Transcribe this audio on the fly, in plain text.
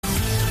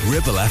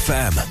Ribble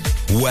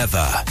FM.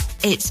 Weather.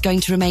 It's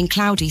going to remain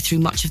cloudy through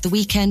much of the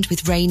weekend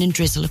with rain and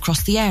drizzle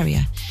across the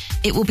area.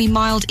 It will be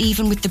mild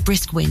even with the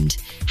brisk wind.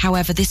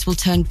 However, this will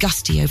turn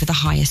gusty over the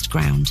highest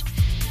ground.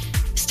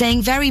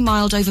 Staying very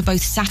mild over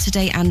both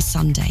Saturday and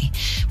Sunday,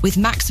 with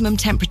maximum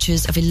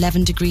temperatures of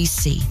 11 degrees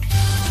C.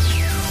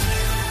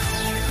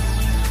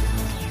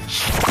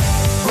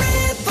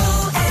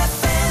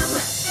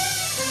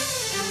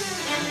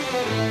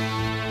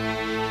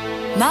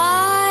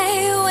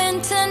 My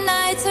winter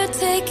nights are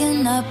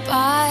taken up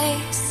by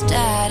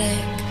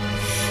static,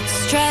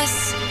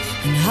 stress,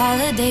 and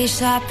holiday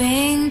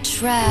shopping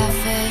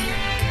traffic.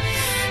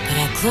 But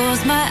I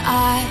close my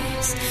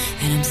eyes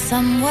and I'm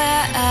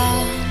somewhere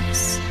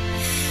else,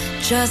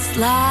 just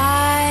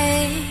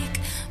like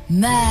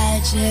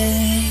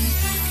magic.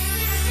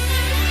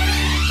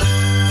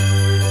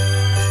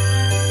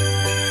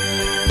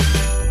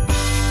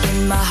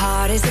 My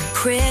heart is a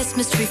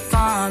Christmas tree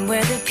farm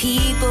where the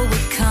people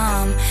would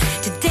come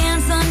to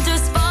dance under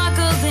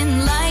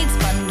sparkling lights,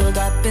 bundled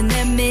up in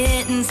their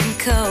mittens and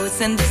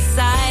coats, and the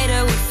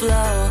cider would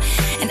flow.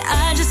 And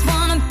I just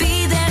wanna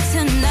be there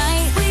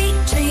tonight. Sweet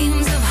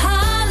dreams of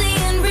holly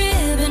and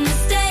ribbon,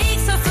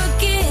 mistakes are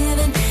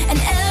forgiven, and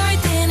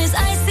everything is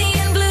icy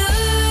and blue.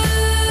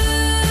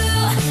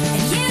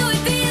 And you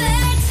would be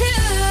there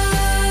too,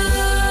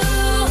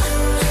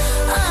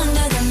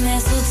 under the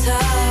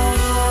mistletoe.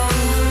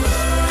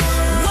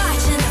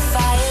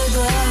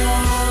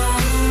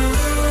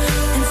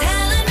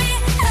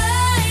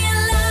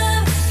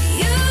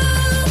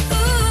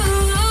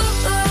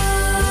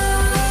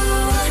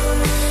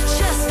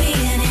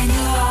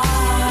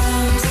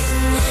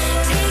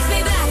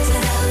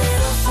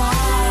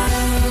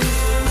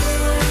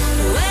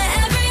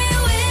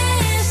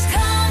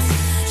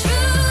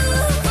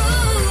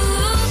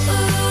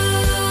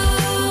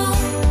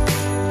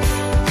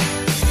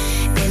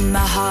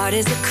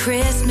 Is a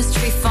Christmas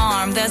tree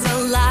farm. There's a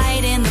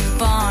light in the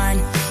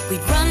barn. We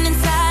run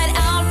inside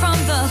out from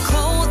the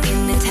cold.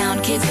 In the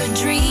town, kids are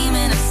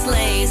dreaming of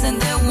sleighs,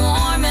 and they're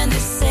warm and they're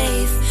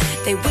safe.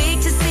 They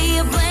wait to see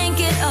a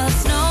blanket of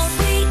snow.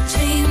 Sweet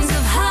dreams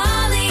of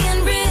holly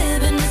and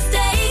ribbon,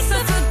 mistakes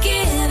are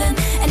forgiven,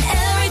 and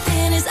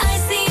everything is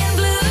icy and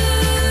blue.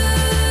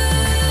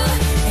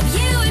 And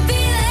you would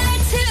be there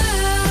too,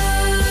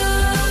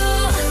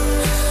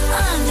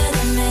 under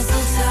the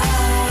mistletoe.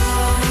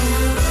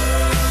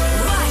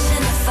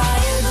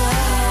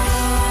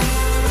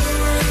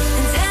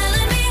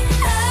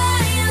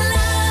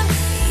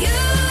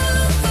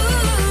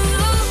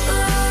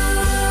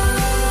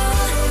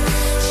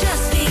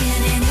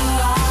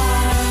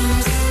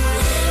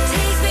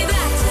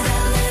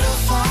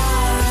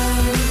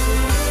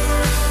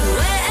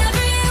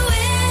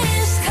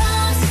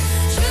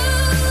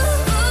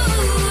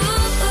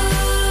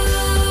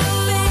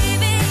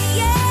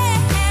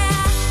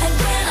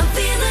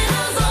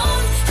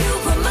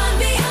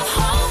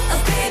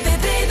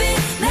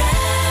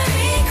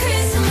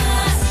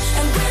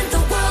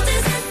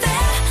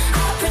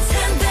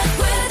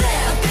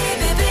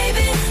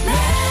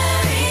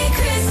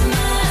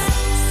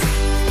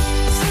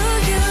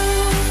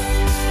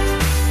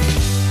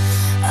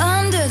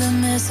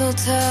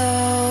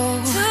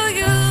 To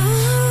you,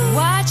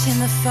 watching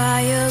the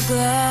fire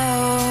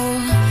glow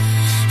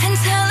and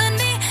telling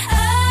me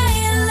I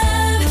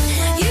love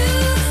you.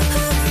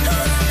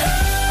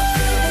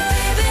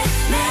 Baby,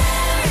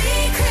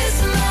 Merry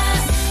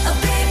Christmas. Oh,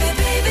 baby,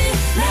 baby,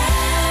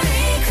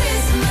 Merry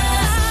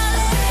Christmas.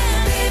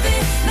 Baby,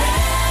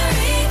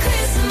 Merry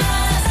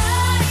Christmas. I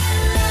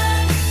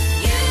love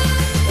you.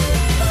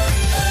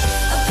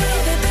 Oh,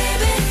 baby,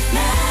 baby,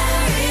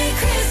 Merry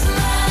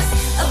Christmas.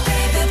 Oh,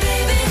 baby,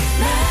 baby.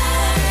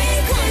 Merry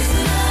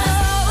Christmas,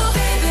 oh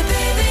baby,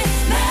 baby,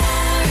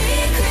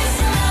 Merry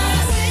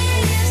Christmas.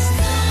 Please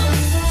come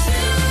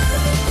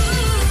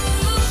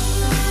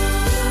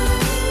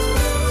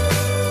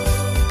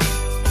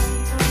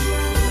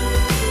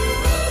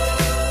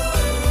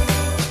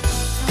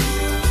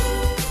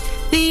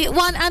The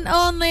one and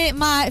only,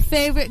 my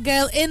favourite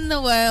girl in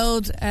the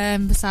world,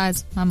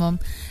 besides my mum.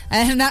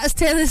 That's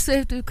Taylor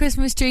Swift with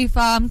Christmas Tree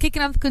Farm,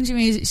 kicking off the country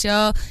music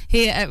show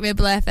here at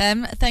Ribble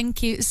FM.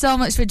 Thank you so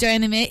much for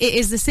joining me. It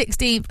is the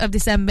 16th of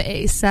December.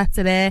 It is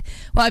Saturday.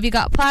 What have you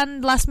got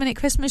planned? Last minute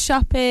Christmas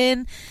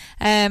shopping?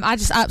 I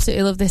just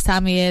absolutely love this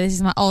time of year. This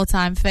is my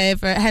all-time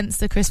favourite, hence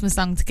the Christmas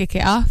song to kick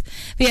it off.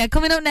 But yeah,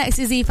 coming up next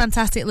is the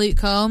fantastic Luke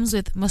Combs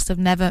with Must Have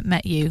Never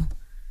Met You.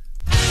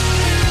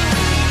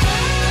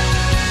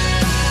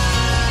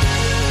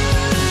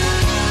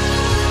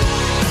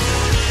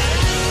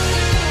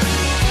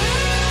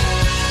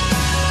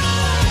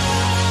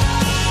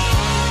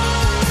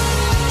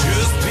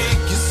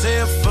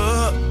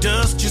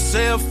 Dust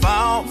yourself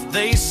off,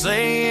 they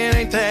say it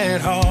ain't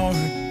that hard.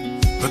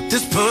 But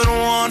this put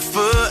one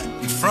foot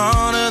in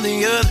front of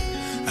the other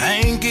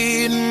ain't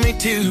getting me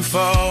too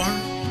far.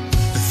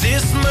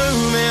 This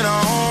moving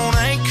on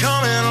ain't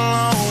coming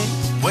along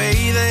the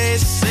way they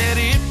said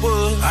it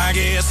would. I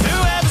guess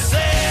whoever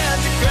said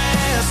the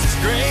grass is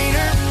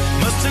greener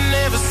must have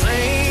never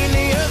seen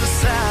the other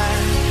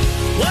side.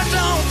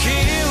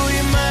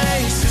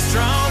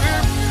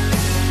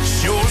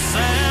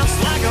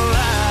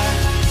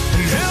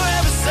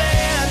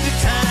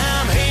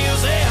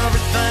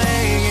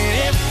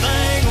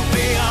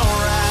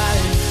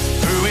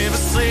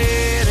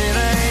 said it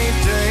ain't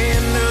the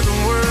end of the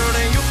world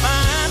and you'll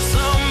find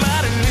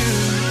somebody new.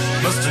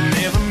 Must have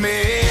never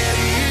met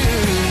you.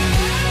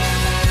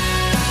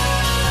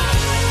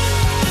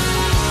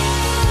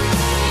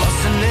 Must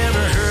have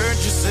never heard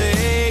you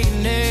say you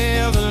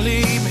never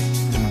leave me,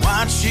 then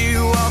watch you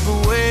walk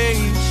away.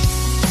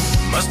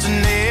 Must have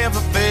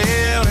never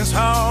felt as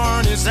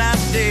hard as I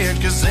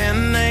did, 'cause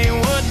then they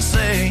wouldn't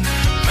say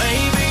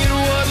maybe it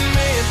wasn't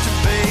meant to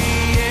be.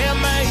 Yeah,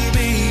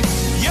 maybe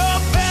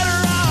you're better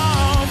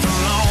off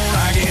alone.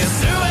 I guess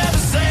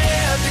whoever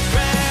said the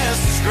grass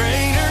is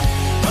greener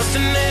must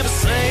have never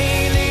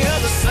seen the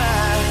other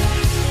side.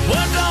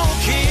 What don't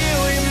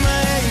kill you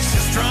makes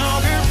you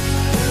stronger.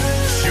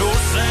 Sure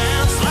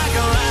sounds like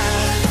a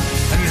lie.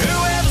 And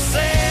whoever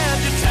said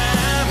your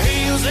time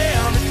heals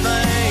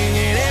everything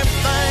and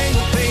everything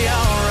will be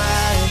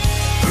alright.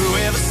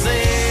 Whoever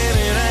said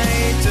it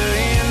ain't the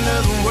end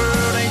of the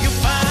world and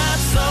you'll find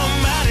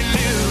somebody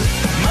new.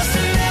 Must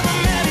have never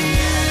met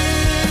you.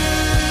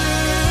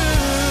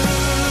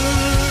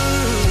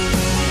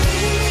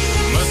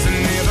 Must have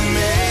never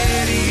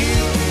met you.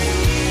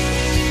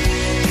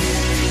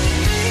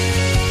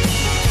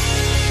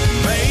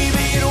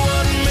 Maybe it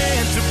wasn't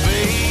meant to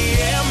be.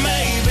 Yeah,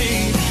 maybe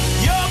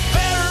you're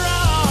better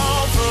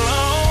off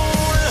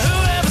alone.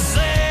 Whoever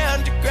said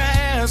the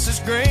grass is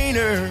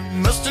greener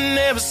must have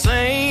never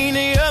seen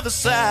the other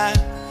side.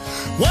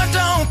 What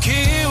don't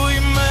kill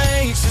you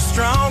makes you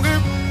stronger.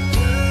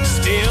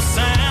 Still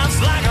sounds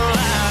like a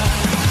lie.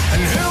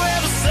 And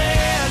whoever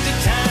said the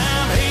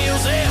time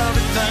heals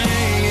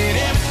everything and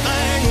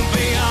everything will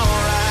be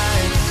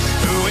alright.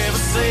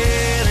 Whoever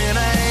said it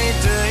ain't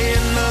the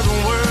end of the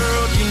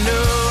world, you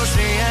know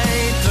she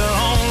ain't the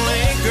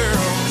only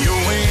girl. You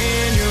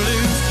win, you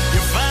lose,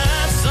 you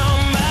find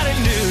somebody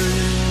new.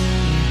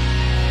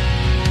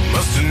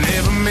 Must have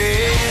never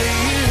met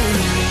you.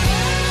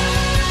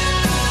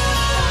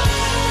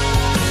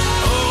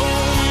 Oh,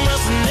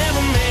 must have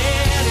never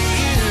met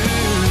you.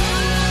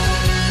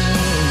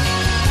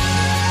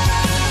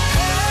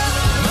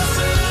 Must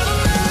have never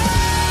met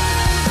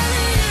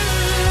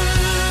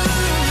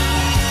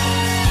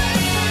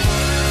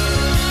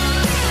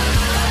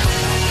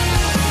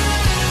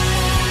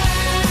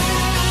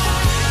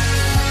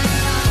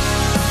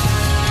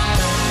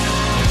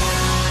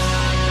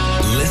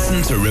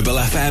Listen to Ribble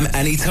FM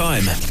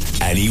anytime,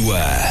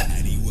 anywhere.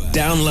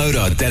 Download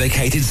our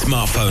dedicated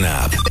smartphone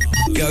app.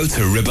 Go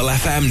to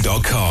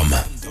ribblefm.com.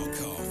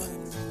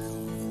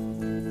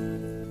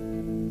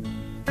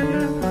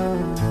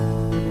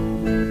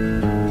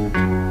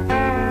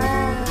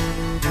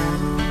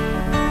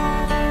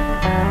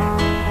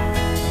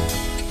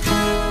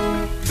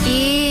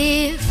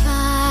 If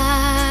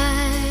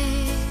I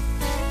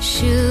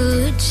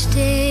should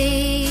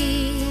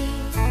stay,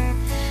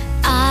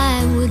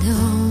 I would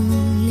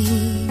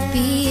only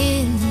be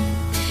in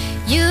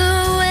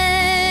your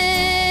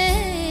way,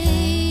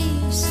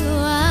 so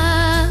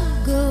I'll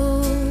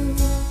go.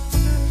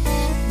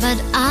 But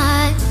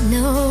I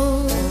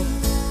know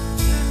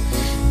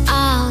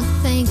I'll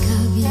think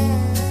of you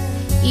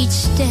each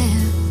step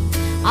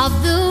of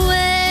the way.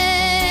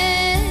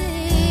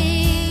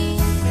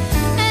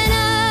 And I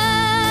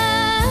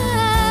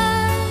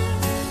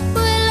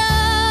will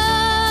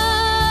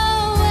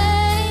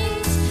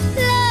always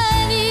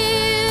love you.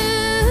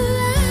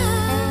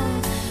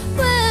 I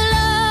will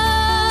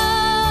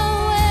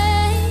always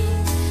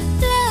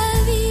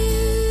love you.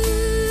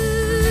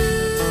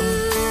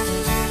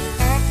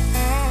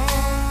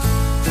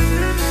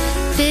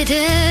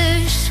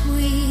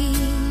 Bittersweet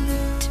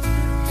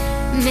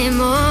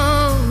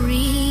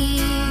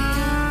memories,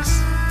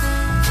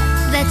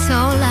 that's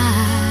all I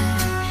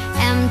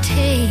am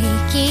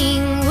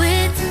taking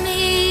with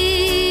me.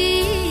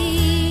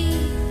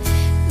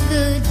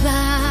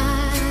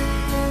 Goodbye,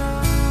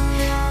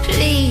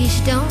 please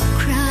don't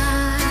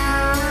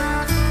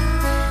cry.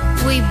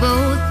 We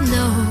both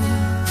know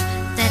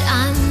that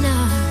I'm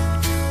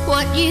not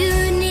what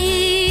you need.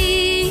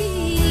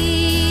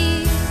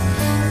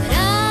 But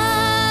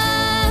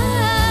I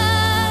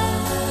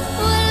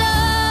will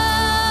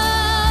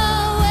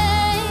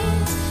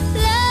always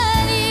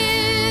love you.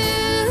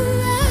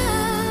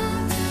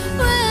 I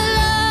will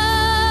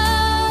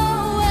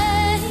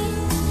always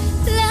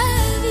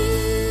love you.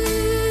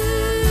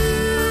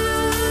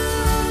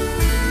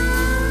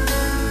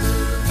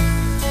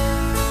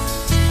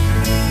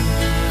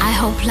 I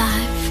hope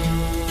life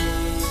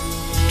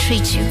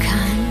treats you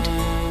kind,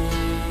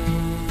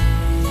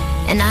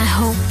 and I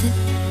hope that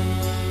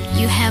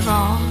you have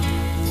all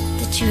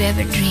that you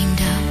ever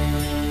dreamed of.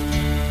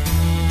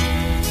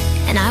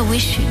 And I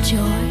wish you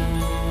joy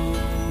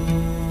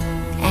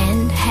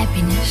and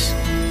happiness.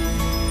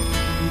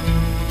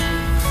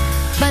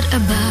 But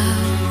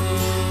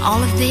above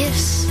all of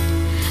this,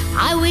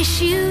 I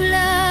wish you love.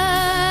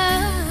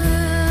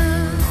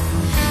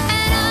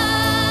 And I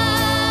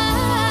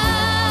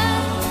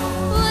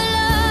will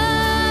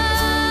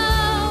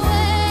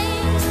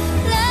always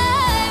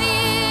love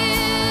you.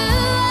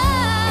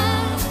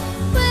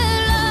 I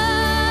will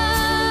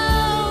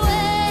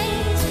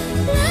always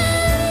love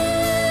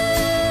you.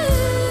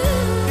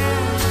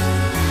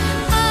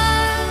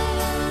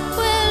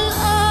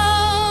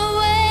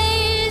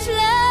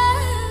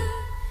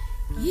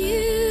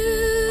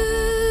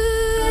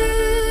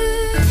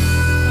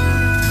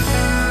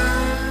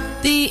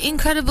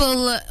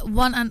 incredible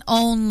one and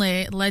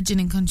only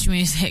legend in country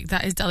music,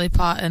 that is Dolly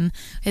Parton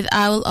with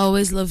I Will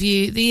Always Love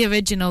You, the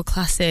original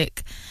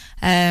classic,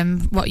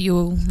 what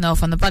you'll know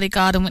from The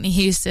Bodyguard and Whitney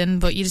Houston,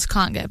 but you just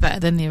can't get better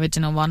than the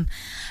original one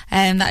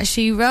that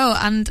she wrote.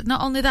 And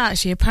not only that,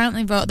 she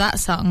apparently wrote that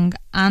song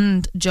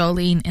and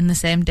Jolene in the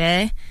same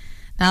day.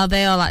 Now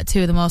they are like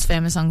two of the most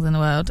famous songs in the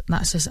world.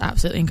 That's just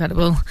absolutely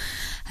incredible.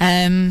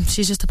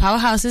 She's just a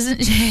powerhouse,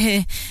 isn't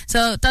she?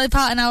 So Dolly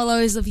Parton, I Will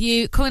Always Love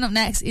You. Coming up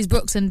next is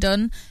Brooks and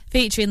Dunn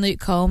featuring Luke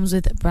Combs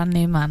with Brand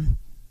New Man.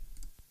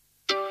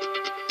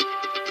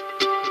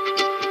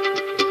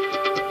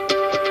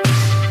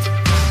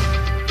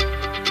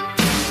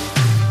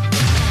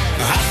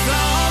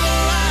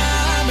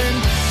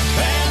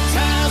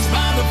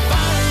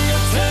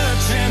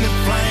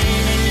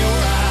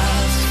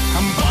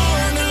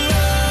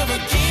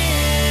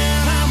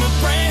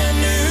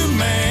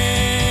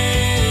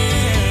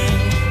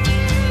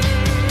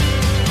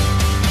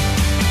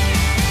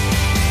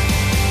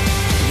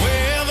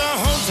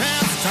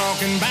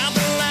 About the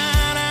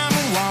line I'm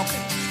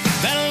walking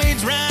that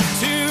leads right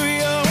to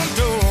your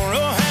door.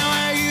 Oh, how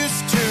I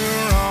used to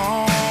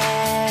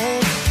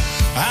roam.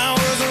 I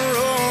was a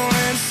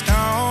rolling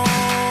stone.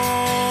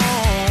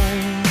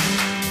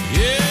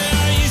 Yeah,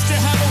 I used to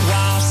have a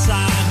wild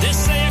side. They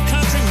say a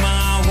country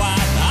mile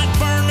wide. I'd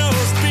burn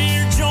those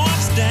beer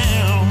joints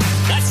down.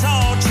 That's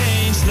all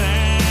changed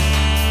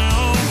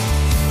now.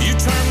 You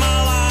turned my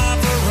life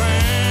around.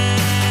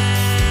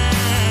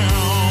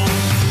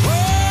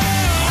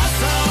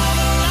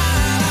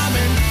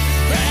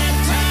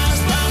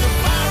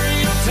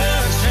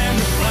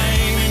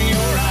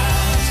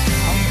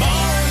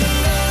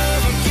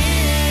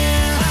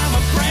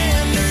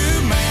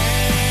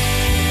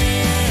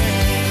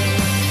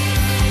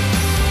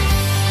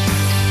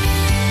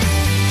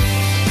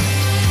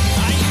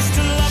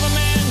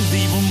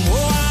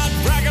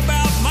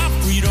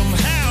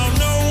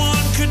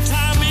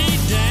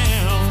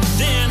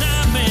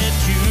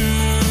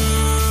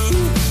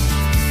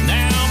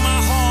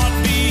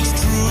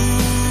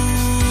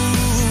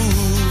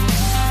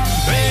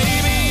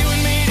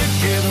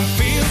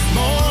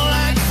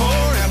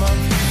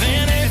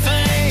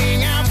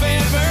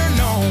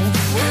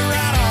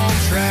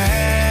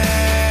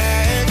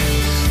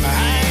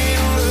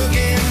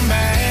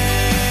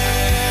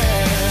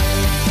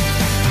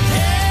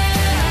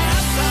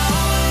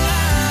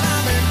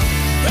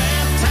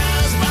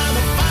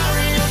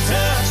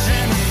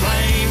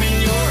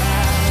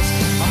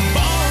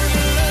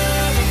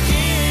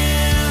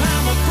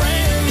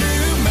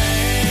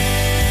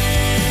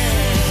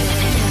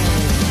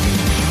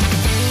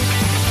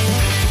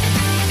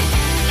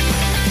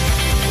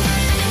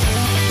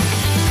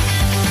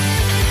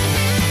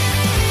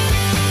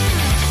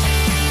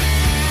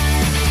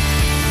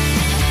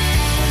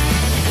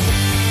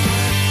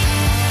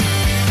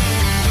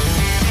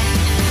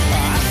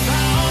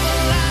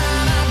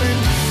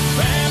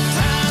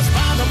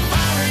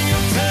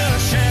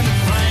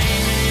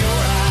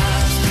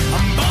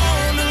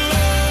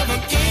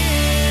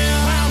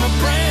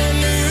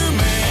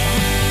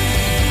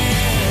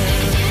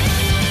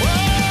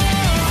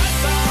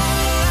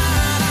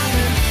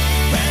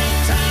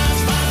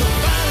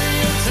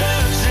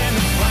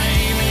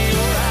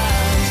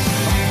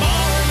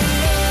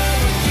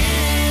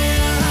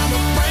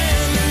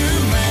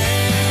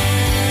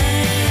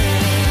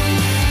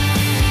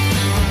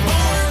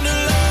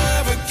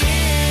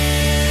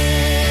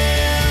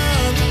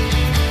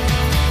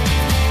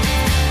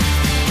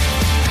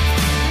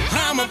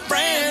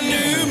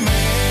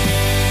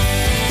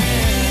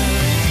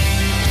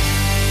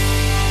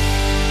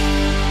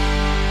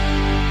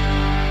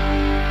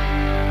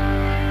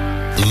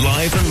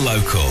 Live and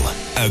local,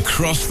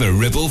 across the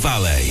Ribble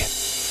Valley.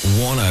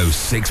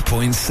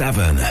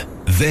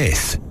 106.7.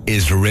 This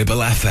is Ribble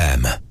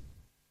FM.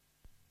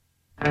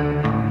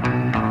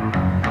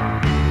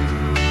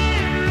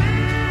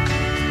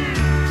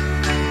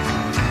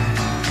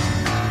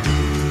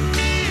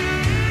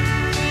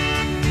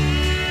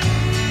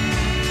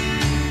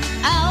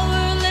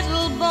 Our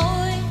little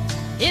boy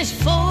is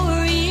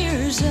 4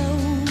 years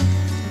old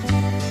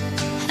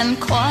and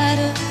quite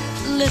a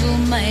little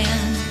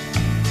man.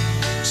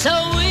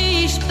 So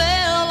we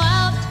spell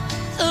out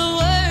the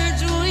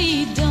words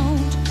we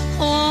don't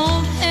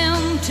want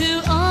him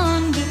to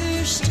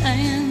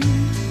understand,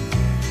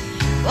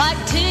 like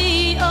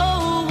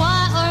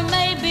T-O-Y or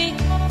maybe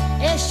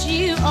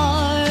S-U-R-P-R-I-S-E.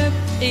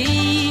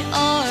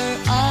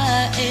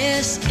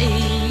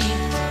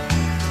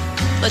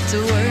 But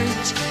the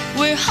words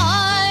we're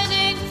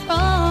hiding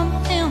from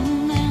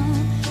him now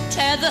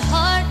tear the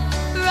heart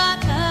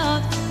right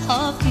out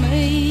of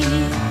me.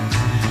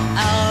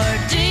 Our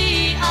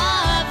D-I-V-O-R-C-E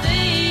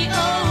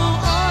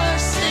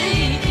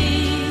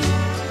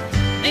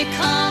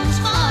becomes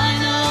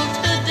final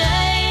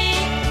today.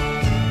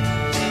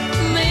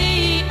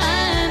 Me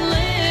and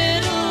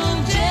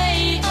little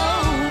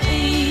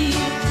J-O-E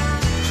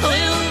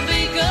will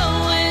be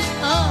going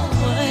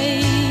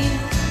away.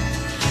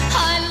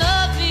 I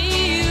love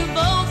you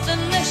both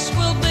and this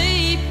will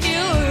be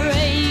pure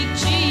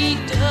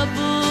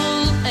H-E-double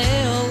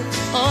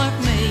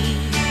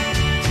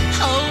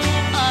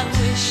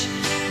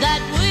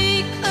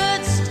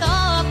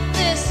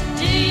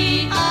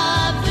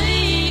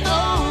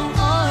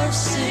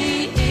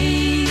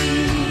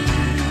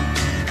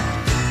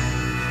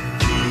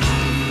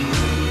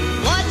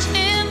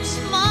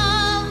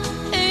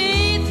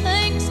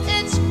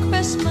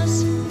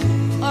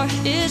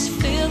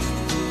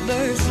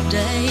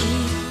today.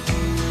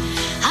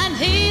 And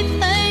he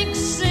thinks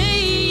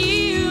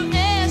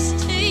C-U-S-T-O-D-Y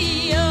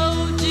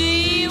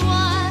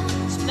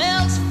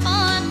spells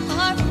fun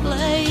or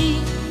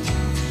play.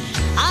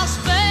 I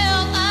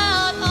spell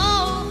out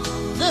all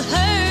the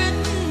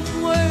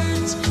hurting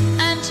words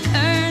and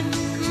turn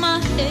my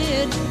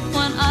head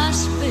when I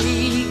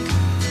speak.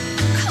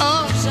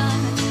 'Cause I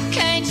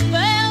can't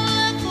spell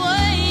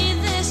away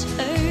this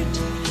hurt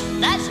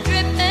that's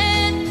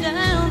dripping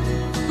down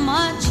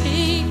my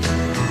cheek.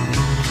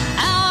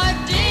 Our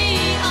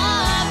D-I-V-O-R-C-E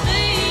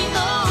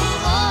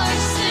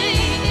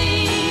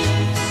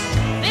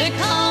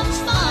becomes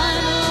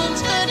final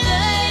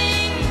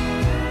today.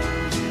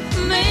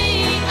 Me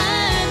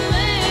and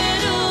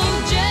little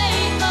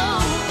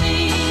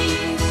J-O-E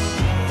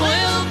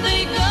will be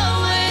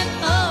going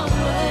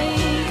away.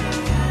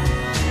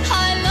 I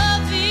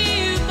love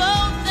you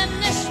both and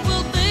this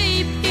will be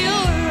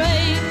pure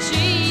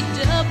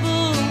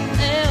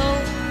H-E-double-L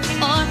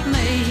on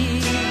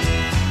me.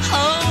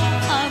 Oh,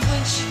 I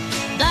wish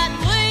that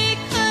we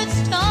could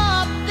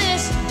stop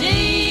this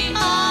D-I-V-O-R-C-E.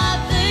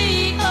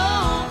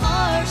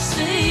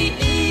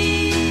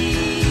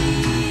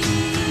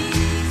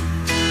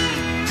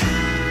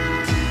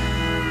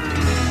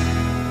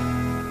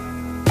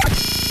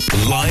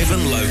 Live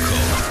and local,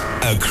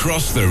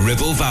 across the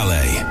Ribble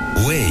Valley,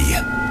 we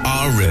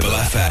are Ribble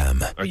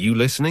FM. Are you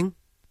listening?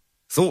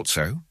 Thought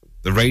so.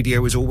 The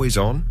radio is always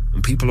on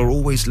and people are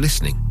always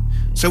listening.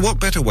 So what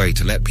better way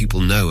to let people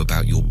know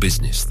about your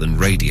business than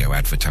radio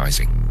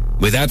advertising?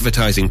 With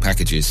advertising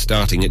packages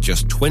starting at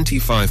just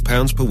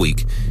 £25 per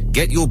week,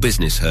 get your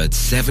business heard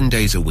 7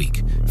 days a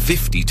week,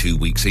 52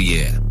 weeks a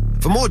year.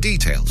 For more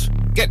details,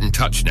 get in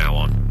touch now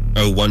on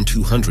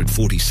 01200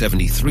 40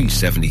 73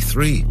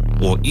 73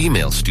 or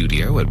email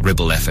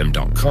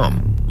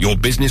studio@ribblefm.com. Your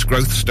business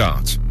growth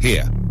starts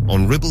here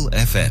on Ribble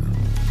FM.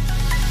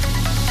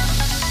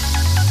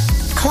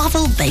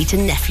 Clavel Bait &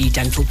 Nephew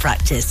Dental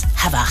Practice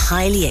have a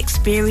highly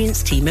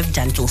experienced team of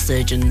dental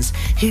surgeons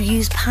who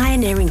use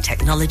pioneering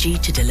technology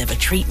to deliver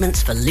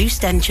treatments for loose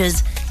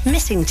dentures,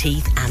 missing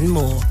teeth and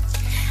more.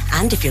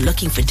 And if you're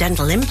looking for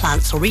dental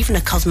implants or even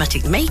a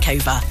cosmetic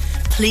makeover,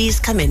 please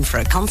come in for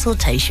a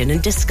consultation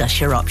and discuss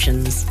your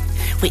options.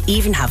 We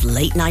even have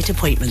late night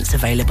appointments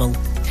available.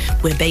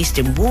 We're based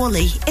in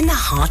Worley in the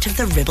heart of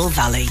the Ribble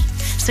Valley.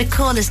 So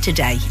call us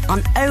today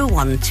on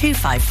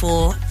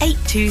 01254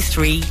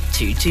 823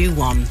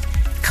 221.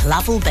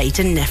 Clavel Bait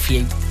 &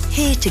 Nephew,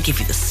 here to give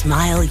you the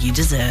smile you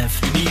deserve.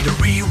 You need a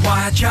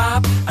rewire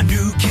job, a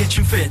new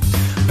kitchen fit,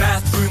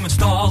 bathroom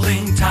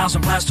installing, tiles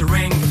and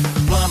plastering,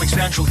 plumbing,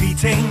 central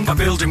heating, a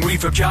building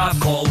refurb job.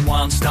 Call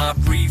One Stop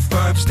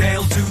Refurbs,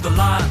 Dale to the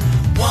lot.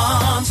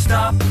 One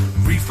Stop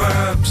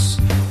Refurbs.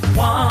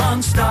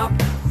 One Stop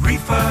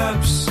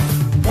Refurbs.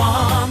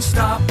 One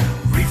Stop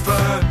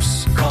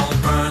Refurbs. Call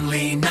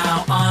Burnley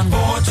now on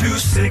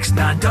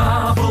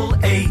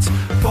 426-988.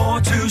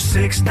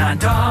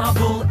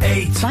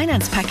 426-988.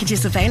 Finance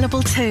packages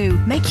available too.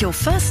 Make your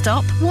first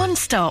stop One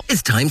Stop.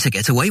 It's time to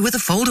get away with a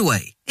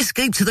foldaway.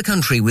 Escape to the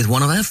country with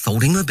one of our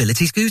folding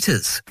mobility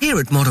scooters. Here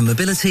at Modern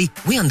Mobility,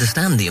 we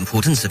understand the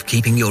importance of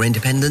keeping your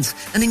independence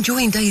and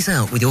enjoying days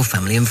out with your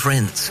family and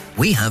friends.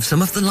 We have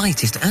some of the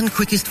lightest and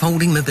quickest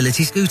folding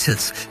mobility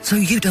scooters, so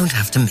you don't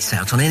have to miss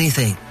out on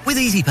anything. With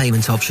easy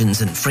payment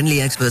options and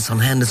friendly experts on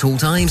hand at all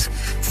times,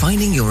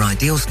 finding your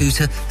ideal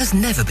scooter has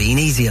never been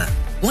easier.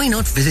 Why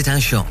not visit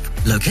our shop,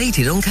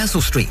 located on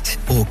Castle Street,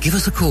 or give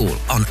us a call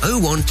on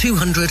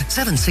 01200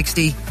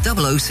 760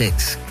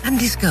 006 and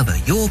discover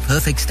your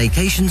perfect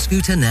staycation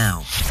scooter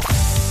now.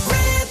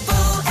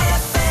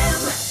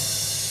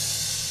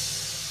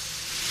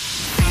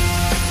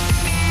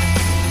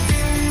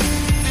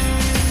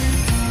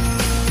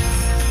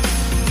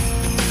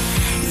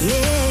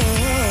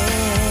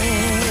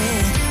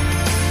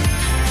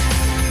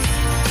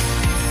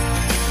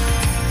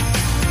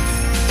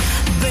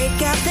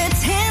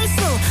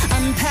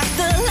 Unpack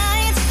the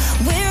lights,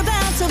 we're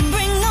about to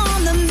bring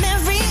on the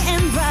merry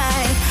and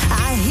bright.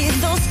 I hear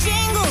those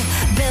jingle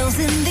bells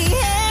in the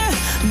air,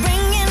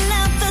 bringing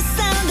out the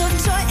sound of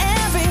joy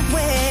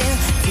everywhere.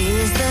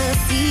 'Tis the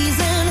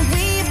season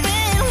we've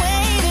been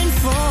waiting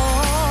for.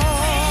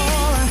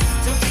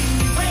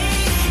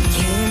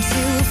 Can't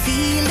you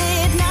feel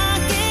it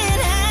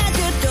knocking at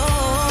your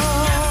door?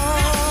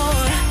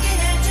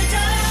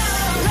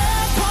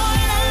 Love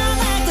pouring out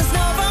like the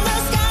snow from the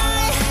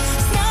sky,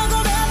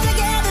 snuggled up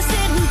together,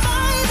 sitting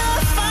by the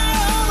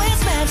fire. Oh,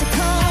 it's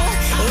magical.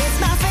 It's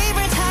my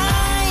favorite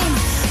time.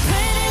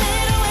 Pretty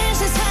little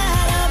wishes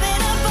tied up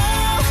in a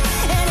bow,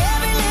 and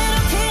every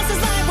little kiss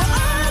is like we're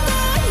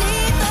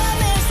underneath the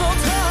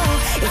mistletoe.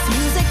 It's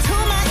music to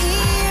my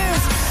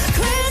ears.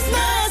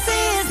 Christmas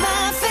is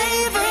my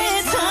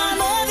favorite time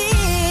of year.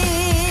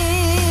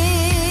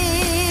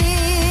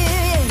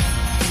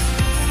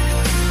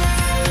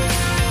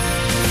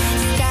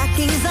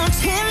 Stockings on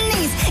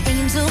chimneys,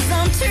 angels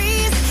on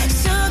trees,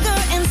 sugar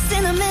and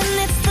cinnamon,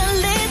 it's the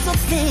little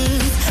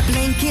things.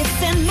 Blankets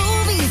and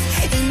movies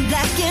in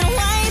black and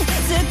white,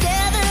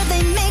 together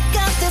they make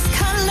up this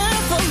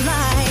colorful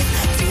life.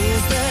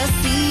 'Tis the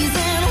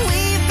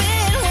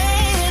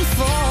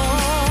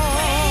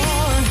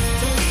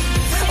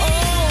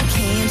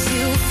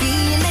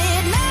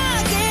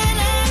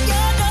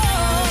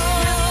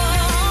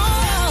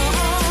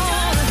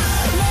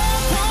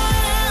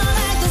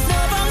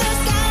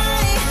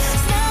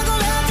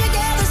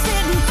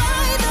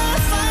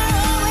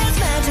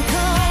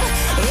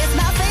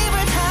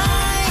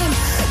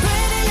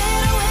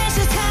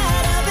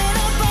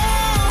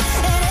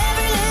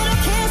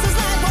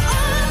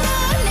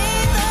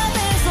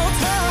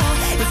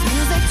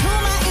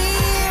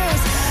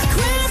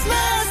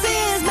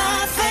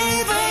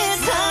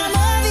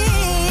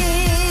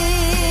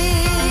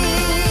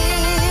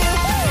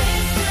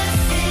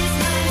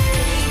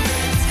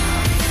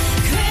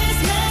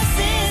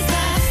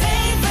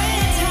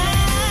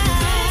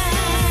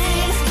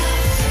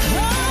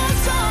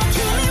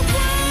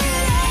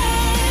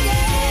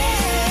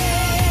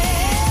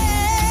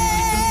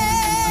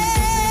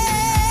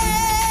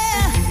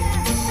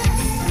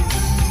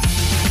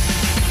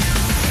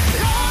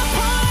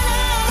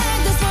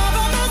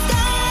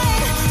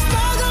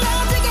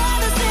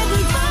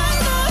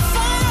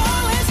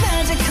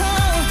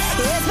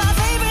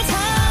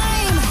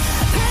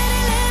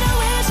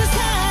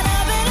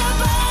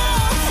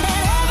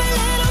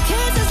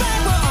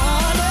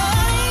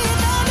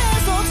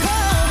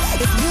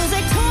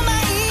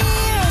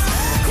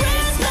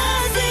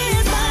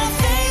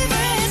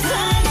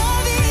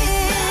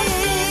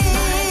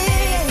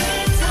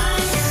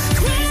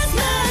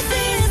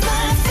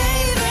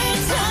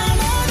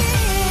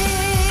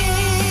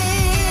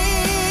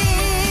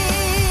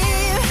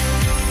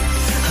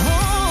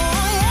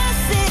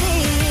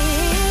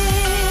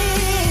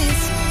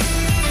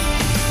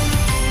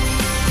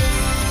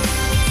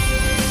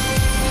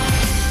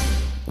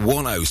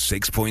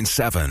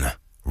 106.7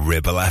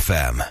 Ribble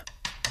FM.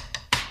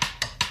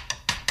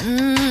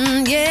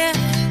 Yeah.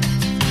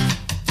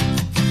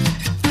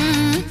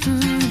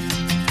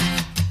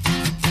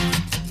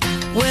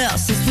 Well,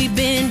 since we've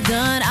been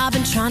done, I've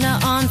been trying to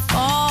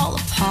unfall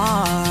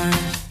apart.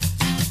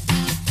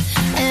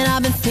 And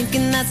I've been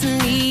thinking that some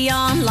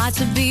neon lights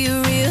would be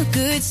a real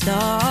good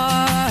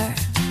start.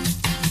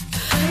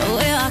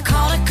 Well, I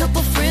called a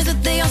couple friends,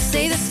 but they all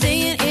say they're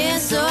staying in,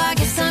 so I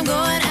guess I'm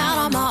going out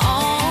on my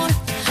own.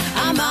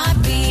 I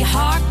might be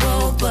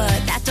heartbroken,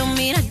 but that don't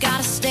mean I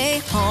gotta stay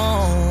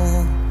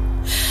home.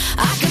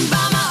 I can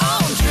buy my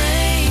own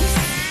drinks,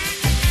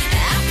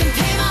 I can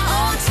pay my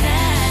own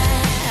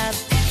tab,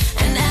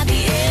 and at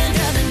the end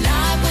of the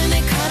night, when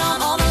they cut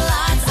on all the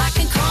lights, I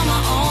can call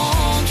my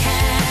own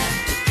cab.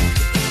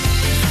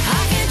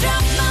 I can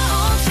drop my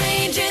own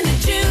change in the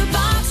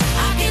jukebox,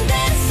 I can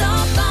dance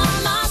all by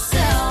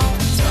myself,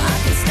 so I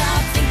can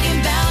stop thinking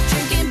about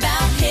drinking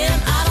about him.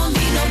 I don't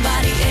need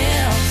nobody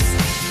else.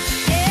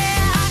 Yeah,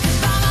 I can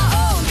buy my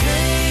own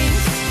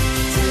drinks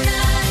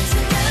tonight,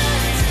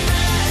 tonight,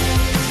 tonight.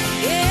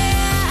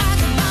 Yeah, I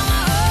can buy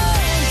my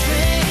own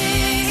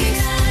drinks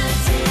tonight,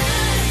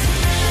 tonight,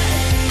 tonight.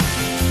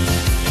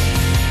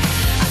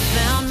 I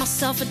found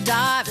myself a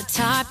dive, the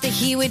type that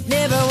he would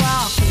never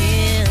walk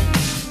in.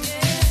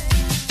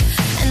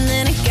 And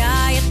then a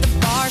guy at the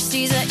bar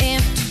sees an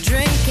empty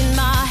drink in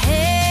my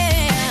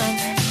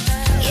hand.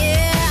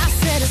 Yeah, I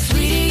said it's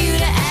sweet of you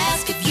to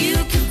ask if you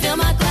can fill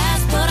my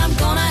glass, but I'm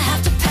gonna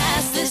have to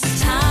pass this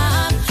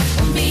time.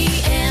 For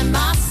me and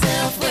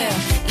myself, well,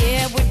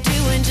 yeah, we're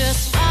doing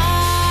just fine.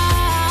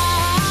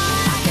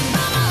 I can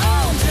buy my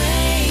own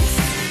drinks,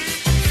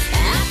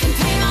 I can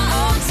pay my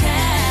own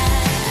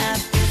tab,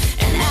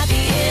 and at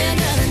the end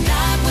of the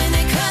night, when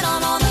they cut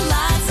on all the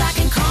lights, I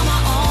can call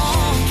my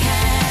own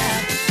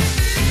cab.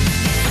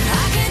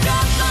 I can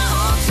drop my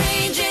own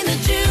change in the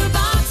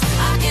jukebox,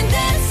 I can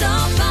dance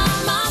all by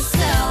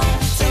myself,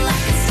 till I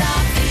can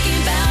stop thinking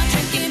about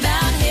drinking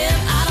about him.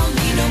 I don't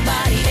need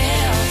nobody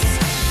else.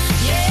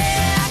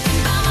 Yeah, I can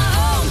buy my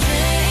own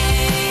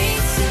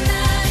drinks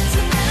tonight,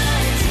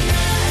 tonight,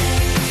 tonight.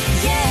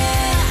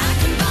 Yeah, I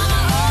can buy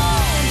my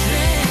own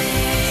drinks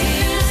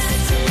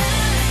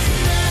tonight,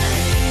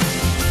 tonight.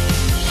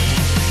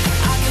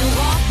 I can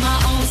walk my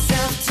own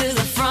self to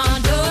the front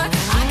door,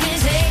 I can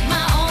take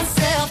my own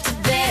self to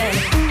bed,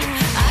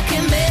 I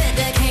can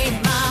medicate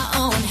my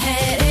own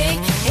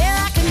headache. Yeah,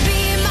 I can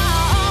be my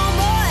own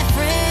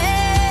boyfriend,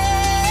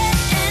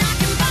 and I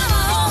can buy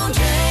my own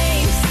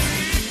drinks,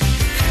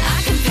 I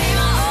can pay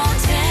my own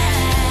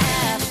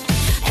tab,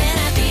 and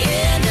at the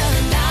end of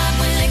the night,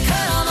 when they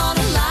cut on all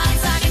the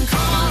lights, I can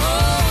call my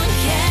own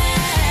cab.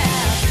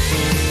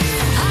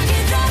 I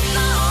can drop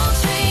my own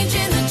change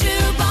in the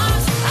jukebox,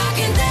 I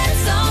can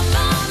dance all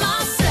by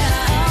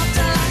myself,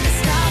 till I can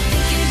stop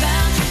thinking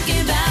about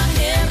drinking about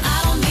him. I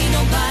don't need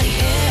nobody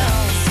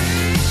else.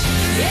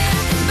 Yeah,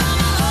 I can buy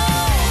my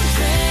own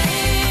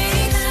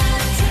drinks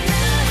tonight,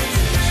 tonight,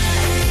 tonight.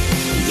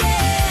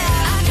 Yeah,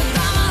 I can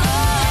buy my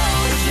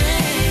own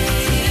drinks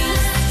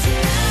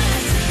tonight,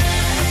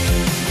 tonight.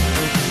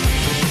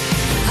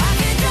 I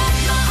can drop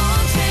my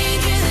own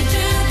change in the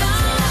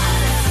jukebox,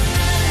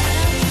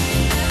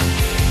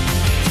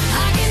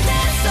 I can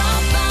dance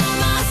all by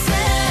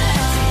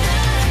myself.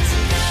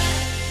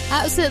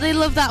 Absolutely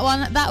love that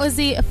one. That was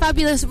the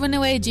fabulous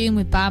Runaway June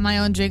with Buy My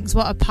Own Drinks.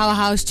 What a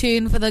powerhouse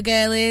tune for the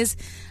girlies.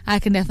 I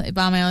can definitely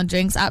buy my own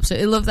drinks.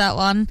 Absolutely love that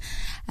one.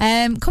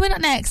 Coming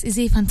up next is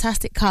the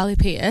fantastic Carly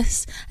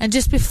Pearce. And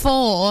just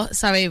before,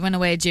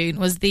 Runaway June,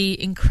 was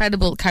the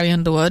incredible Carrie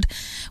Underwood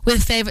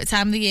with Favourite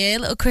Time of the Year,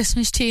 little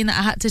Christmas tune that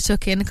I had to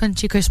chuck in, a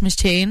country Christmas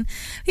tune.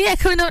 But yeah,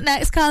 coming up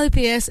next, Carly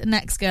Pearce,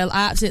 Next Girl.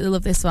 I absolutely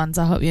love this one,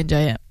 so I hope you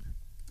enjoy it.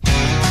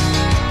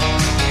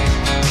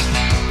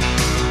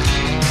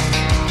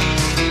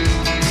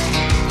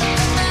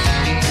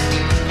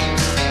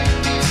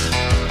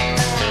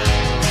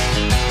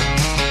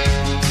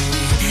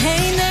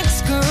 Hey,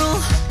 next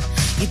girl,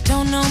 you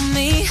don't know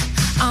me.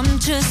 I'm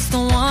just the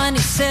one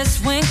who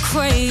says went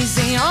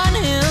crazy on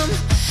him.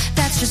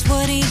 That's just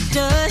what he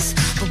does.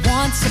 But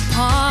once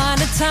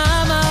upon a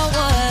time I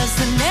was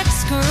the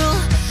next girl.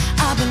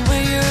 I've been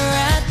where you're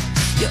at.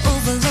 You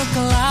overlook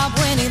a lot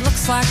when he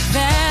looks like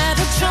that.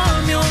 He'll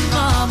charm your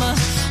mama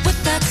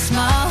with that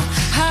smile.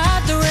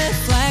 Hide the red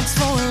flags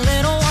for a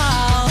little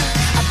while.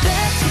 I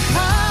bet you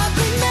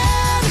probably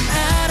met him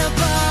at a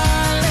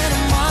bar. Let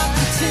him walk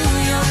you to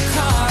your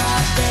car.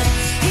 I bet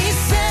he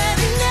said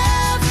he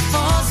never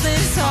falls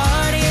this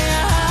hard.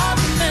 Yeah, I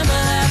remember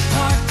that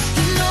part.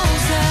 He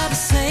knows how to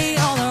say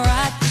all the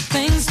right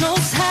things.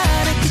 Knows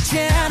how to get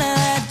you out of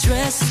that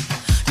dress.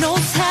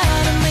 Knows how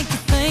to make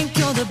you think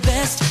you're the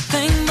best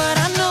thing. But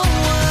I know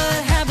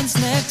what happens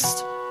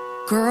next.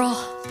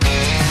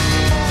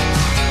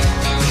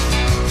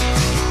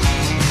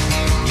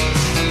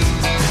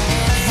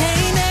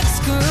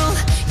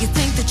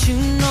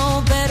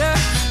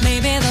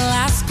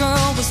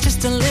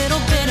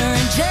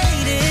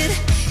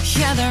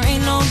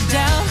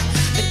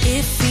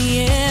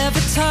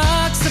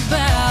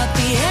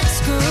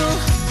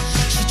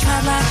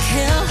 tried like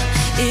hell.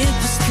 It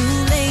was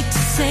too late to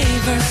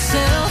save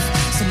herself.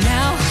 So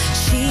now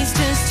she's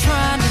just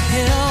trying to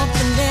help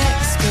the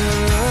next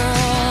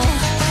girl.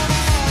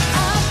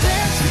 I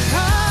bet you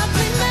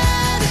probably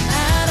met him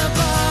at a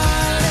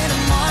bar, let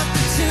him walk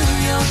into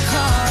your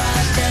car.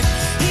 I bet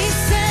he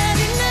said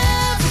he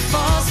never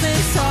falls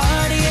this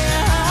hard.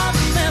 Yeah, I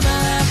remember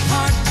that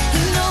part.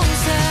 He knows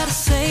how to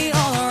say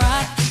all the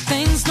right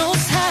things,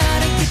 knows how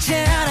to get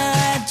you out of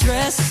that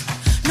dress,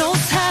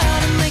 knows how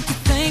to make you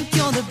think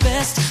you're the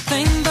best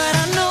thing. But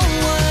I know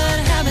what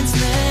happens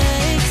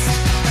next.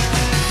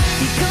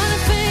 You're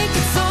gonna think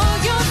it's all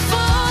your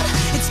fault.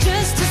 It's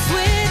just a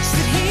switch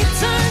that he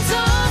turns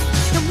off.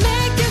 He'll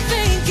make you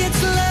think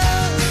it's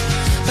love,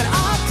 but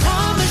I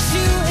promise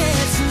you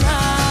it's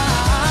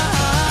not.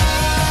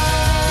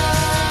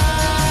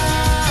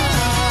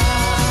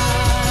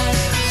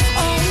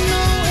 Oh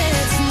no,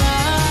 it's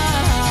not.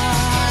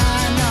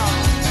 No.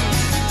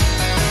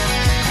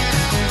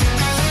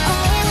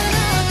 Oh, and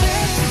I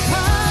bet you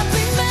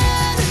probably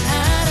met him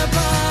at a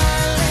bar,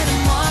 let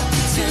him walk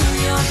you to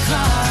your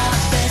car. I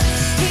bet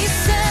he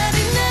said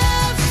he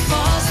never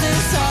falls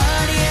this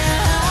hard.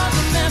 Yeah, I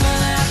remember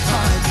that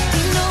part.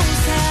 He knows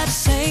how to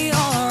say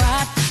all the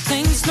right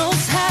things,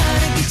 knows how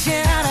to get you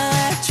out of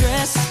that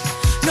dress,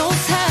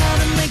 knows how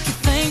to make you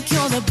think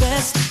you're the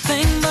best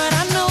thing. But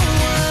I know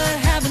what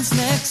happens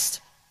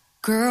next,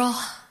 girl.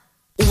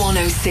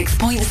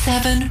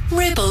 106.7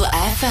 Ribble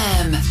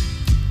FM.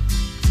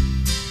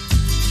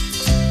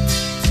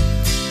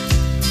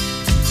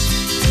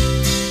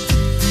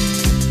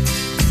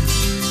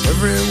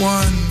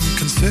 Everyone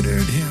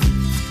considered him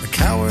the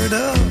coward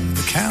of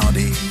the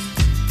county.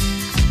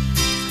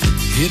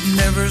 He'd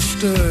never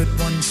stood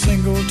one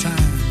single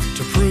time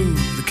to prove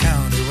the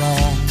county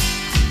wrong.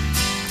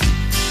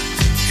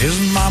 His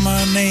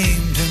mama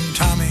named him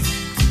Tommy,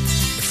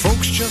 but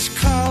folks just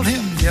called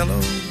him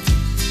Yellow.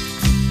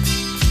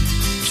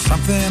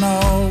 Something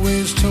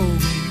always told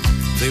me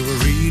they were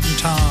reading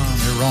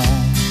Tommy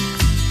wrong.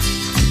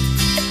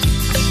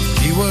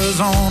 He was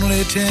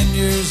only 10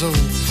 years old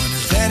when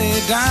his daddy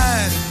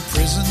died in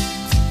prison.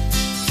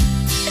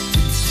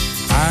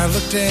 I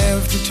looked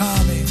after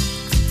Tommy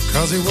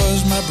 'cause he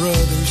was my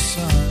brother's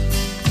son.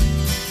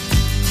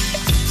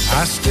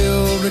 I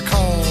still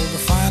recall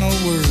the final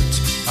words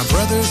my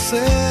brother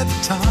said to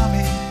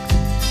Tommy.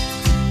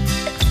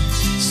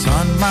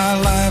 Son, my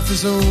life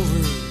is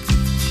over,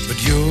 but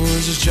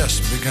yours has just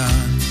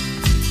begun.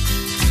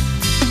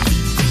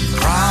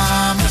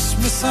 Promise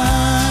me,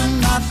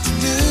 son, not to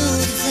do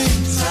the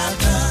things I've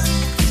done.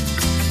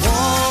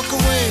 Walk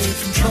away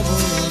from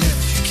trouble if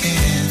you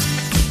can.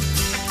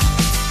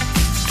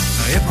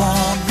 It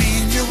won't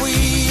mean you're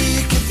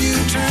weak if you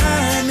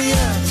turn the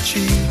other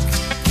cheek.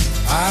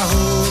 I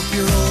hope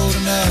you're old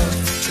enough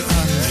to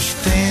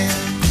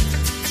understand.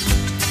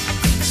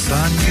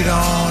 Son, you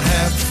don't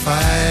have to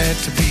fight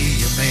to be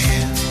a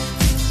man.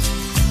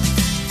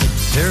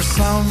 There's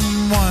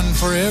someone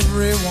for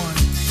everyone,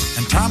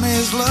 and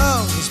Tommy's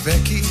love was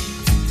Becky.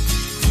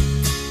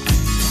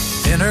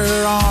 In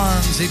her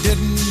arms he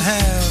didn't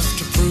have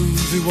to prove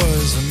he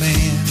was a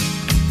man.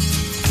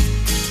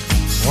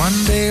 One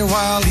day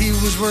while he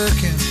was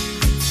working,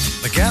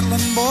 the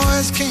Gatlin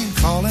boys came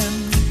calling.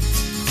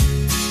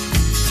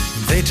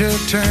 They took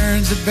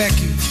turns at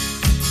Becky,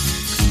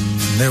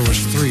 and there was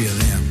 3 of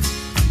them.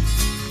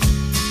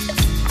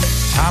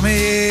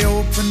 Tommy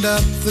opened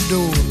up the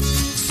door,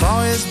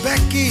 saw his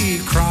Becky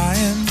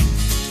crying.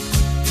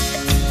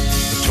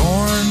 The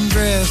torn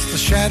dress, the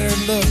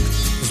shattered look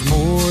was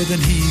more than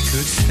he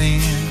could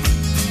stand.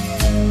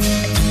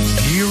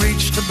 He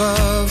reached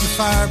above the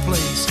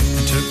fireplace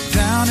and took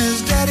down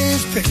his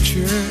daddy's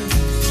picture.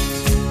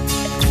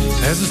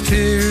 As his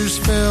tears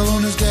fell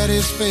on his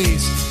daddy's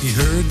face, he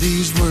heard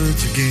these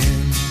words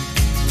again.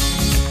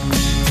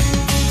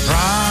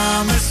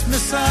 Promise me,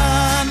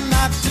 son,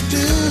 not to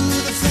do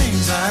the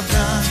things I've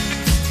done.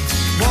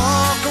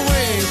 Walk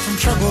away from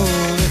trouble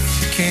if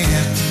you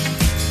can.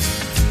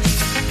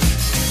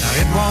 Now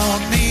it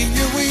won't mean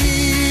you're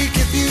weak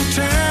if you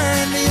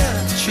turn the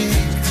other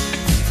cheek.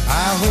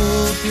 I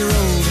hope you're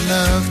old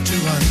enough to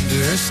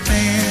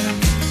understand.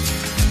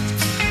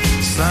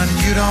 Son,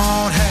 you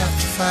don't have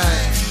to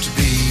fight to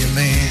be a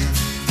man.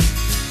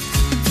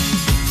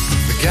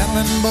 The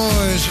Gatlin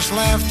boys just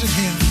laughed at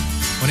him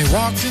when he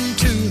walked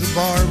into the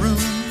bar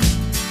room.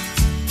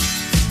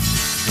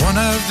 One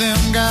of them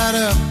got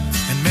up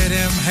and met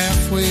him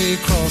halfway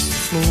across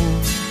the floor.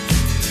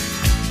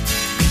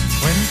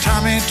 When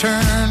Tommy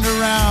turned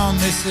around,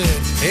 they said,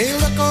 "Hey,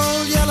 look,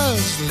 old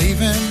Yellow's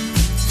leaving."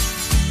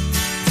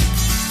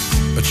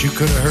 But you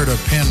could have heard a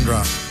pin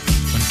drop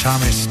when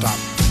Tommy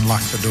stopped and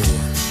locked the door.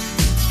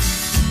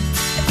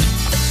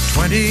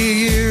 20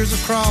 years of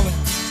crawling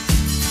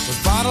was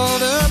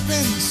bottled up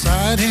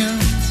inside him.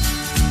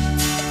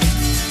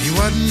 He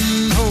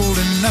wasn't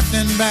holding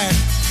nothing back,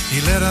 he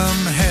let 'em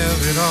have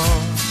it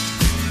all.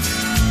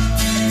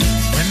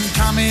 When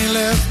Tommy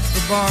left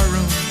the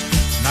barroom,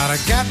 not a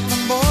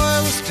Gatlin boy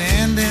was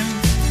standing.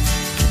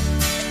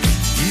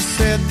 He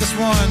said, "This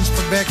one's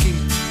for Becky,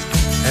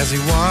 as he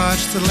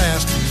watched the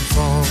last one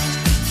fall.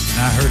 And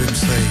I heard him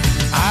say,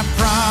 I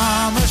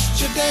promised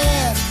your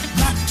dad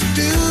not to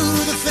do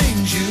the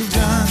things you've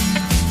done.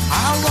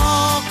 I'll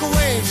walk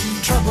away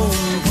from trouble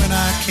when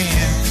I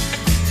can.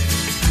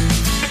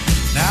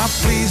 Now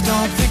please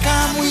don't think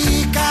I'm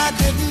weak, I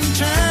didn't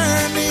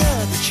turn the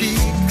other cheek.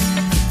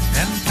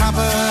 And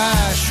Papa,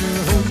 I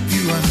sure hope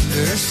you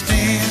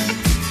understand.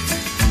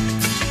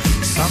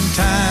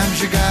 Sometimes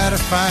you gotta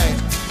fight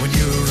when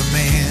you're a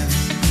man.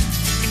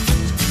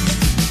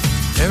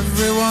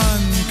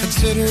 Everyone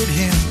considered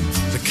him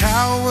the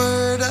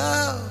coward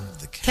of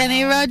the county.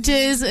 Kenny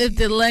Rogers,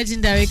 the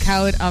legendary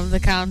coward of the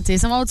county.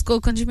 Some old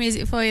school country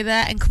music for you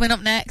there. And coming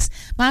up next,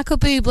 Michael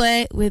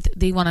Bublé with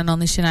the one and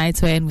only Shania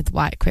Twain with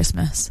White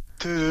Christmas.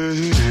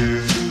 I'm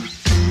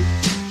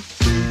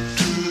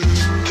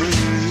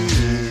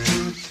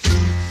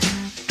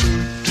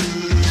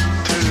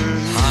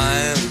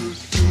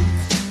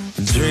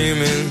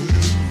dreaming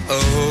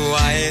of a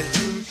white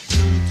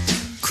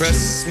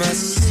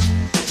Christmas,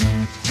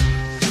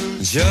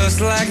 just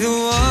like the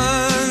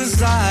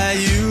ones I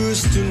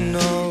used to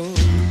know,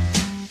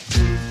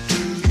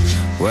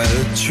 where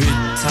the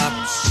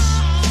treetops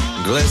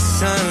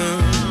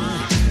glisten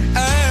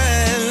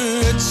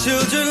and the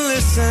children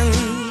listen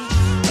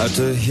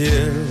to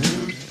hear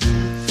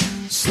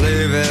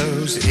sleigh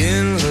bells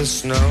in the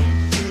snow.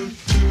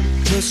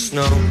 The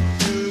snow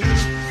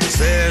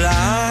said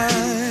I'm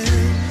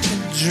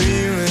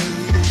dreaming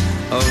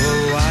of a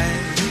white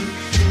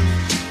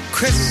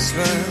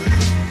Christmas,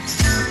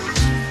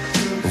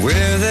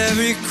 with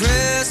every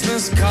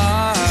Christmas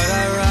card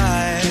I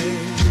write.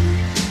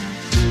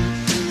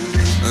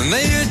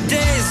 May your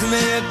days,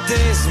 may your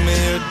days, may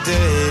your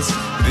days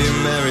be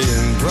merry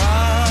and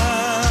bright,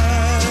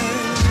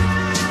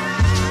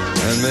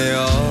 and may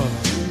all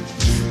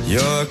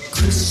your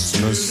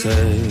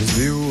Christmases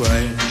be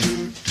white.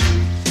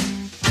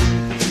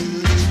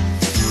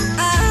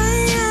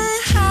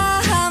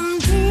 I'm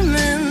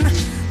dreaming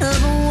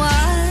of a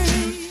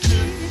white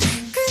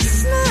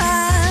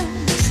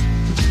Christmas,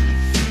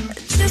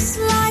 just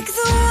like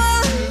the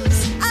ones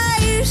I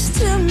used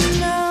to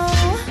know,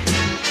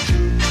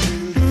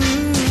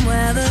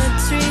 where the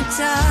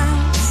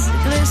treetops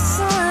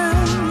glisten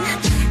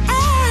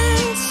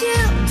and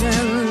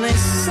children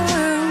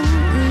listen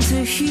to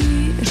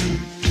hear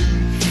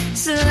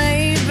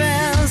sleigh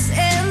bells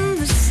in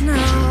the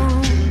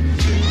snow.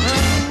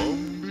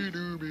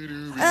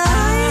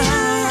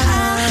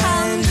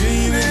 I'm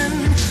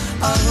dreaming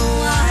of a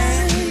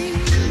white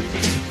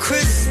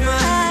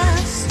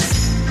Christmas,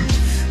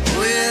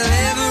 with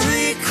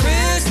every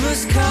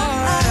Christmas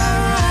card I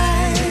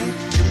write.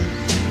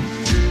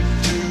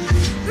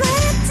 May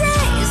your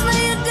days,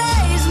 may your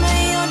days,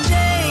 may your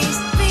days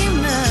be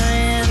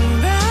merry and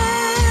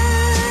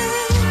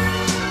bright,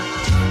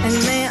 and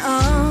may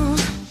all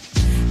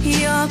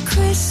your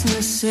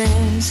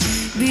Christmases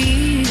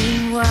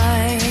be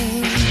white.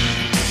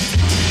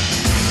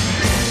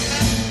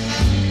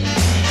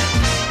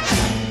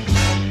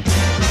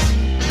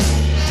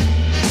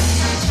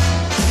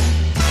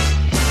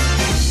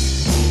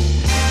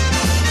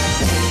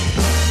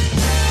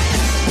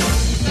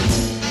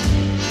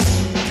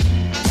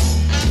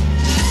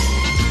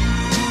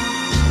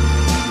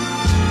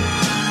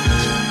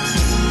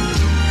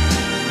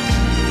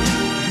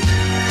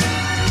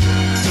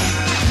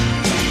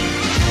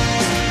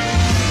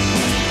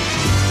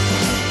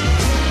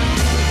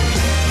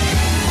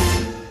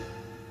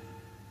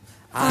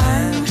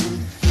 I'm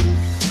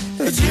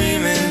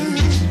dreaming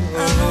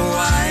of a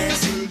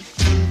white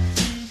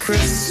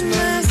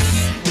Christmas,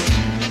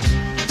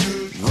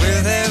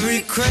 with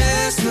every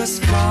Christmas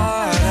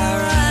card I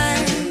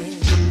write.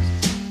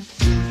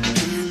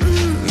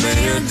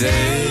 May your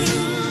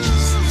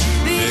days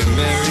be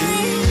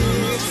merry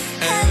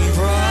and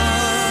bright,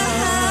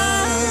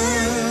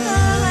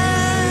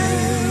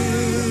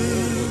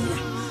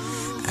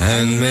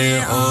 and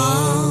may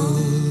all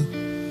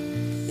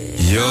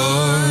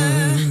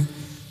your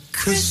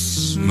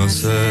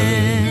Christmases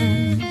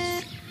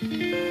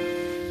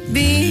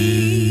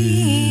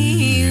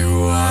be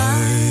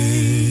white.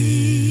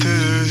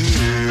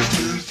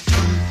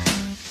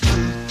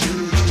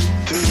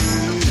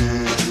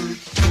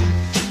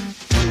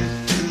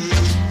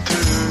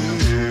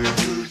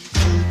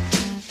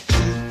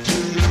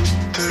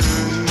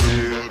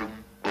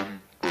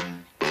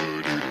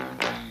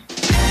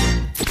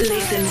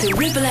 Listen to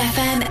Ribble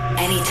FM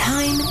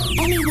anytime,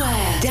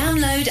 anywhere.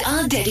 Download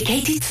our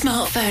dedicated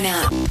smartphone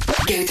app.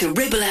 Go to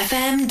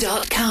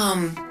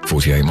ribblefm.com.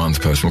 48 months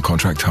personal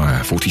contract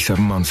hire,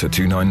 47 months at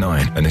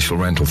 $299. Initial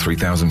rental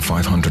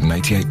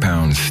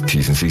 £3,588.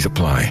 T's and C's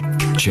apply.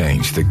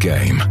 Change the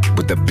game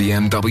with the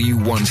BMW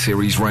 1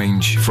 Series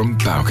range from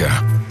Bowker.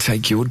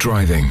 Take your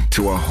driving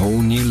to a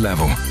whole new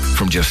level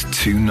from just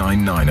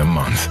 $299 a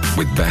month,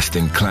 with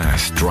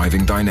best-in-class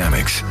driving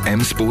dynamics,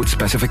 M Sport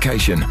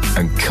specification,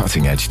 and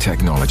cutting-edge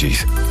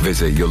technologies.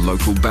 Visit your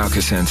local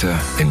Bowker Centre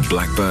in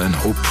Blackburn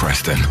or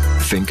Preston.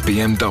 Think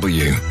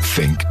BMW.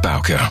 Think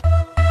Bowker.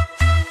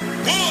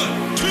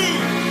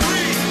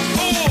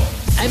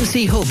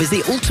 MC Hub is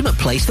the ultimate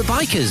place for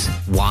bikers.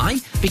 Why?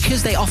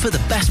 Because they offer the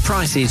best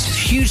prices,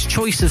 huge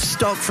choice of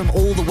stock from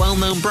all the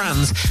well-known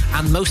brands,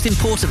 and most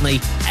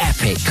importantly,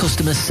 epic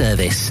customer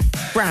service.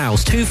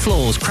 Browse 2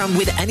 floors crammed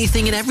with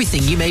anything and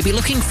everything you may be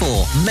looking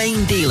for.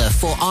 Main dealer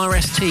for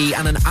RST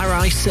and an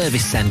RI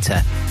service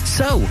centre.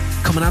 So,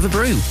 come and have a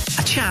brew,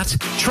 a chat,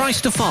 try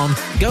stuff on,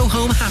 go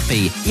home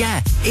happy.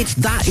 Yeah, it's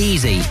that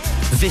easy.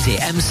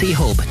 Visit MC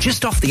Hub,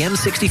 just off the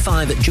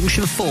M65 at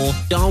Junction 4,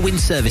 Darwin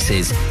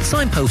Services.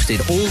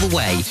 Signposted all the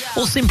way,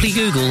 or simply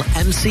Google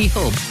MC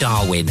Hub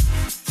Darwin.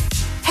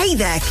 Hey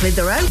there,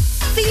 Clitheroe.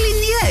 Feeling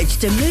the urge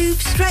to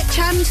move, stretch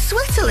and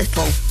sweat a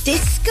little?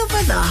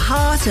 Discover the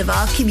heart of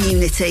our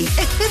community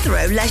at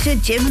Clitheroe Leisure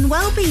Gym and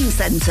Wellbeing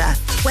Centre.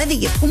 Whether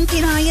you're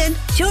pumping iron,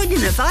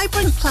 joining a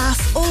vibrant class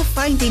or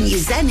finding your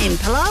zen in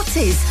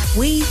Pilates,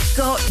 we've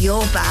got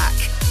your back.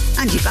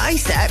 And your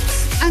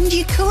biceps and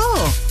your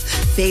core.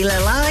 Feel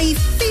alive,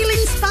 feel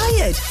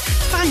inspired.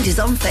 Find us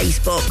on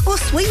Facebook or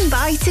swing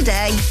by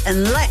today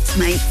and let's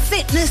make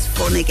fitness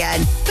fun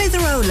again.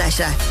 Clitheroe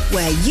Leisure,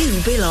 where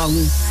you belong.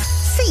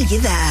 See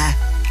you there.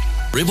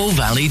 Ribble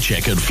Valley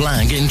Checkered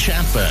Flag in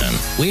Chatburn.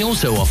 We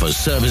also offer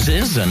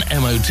services and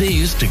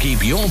MOTs to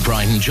keep your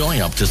pride and joy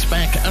up to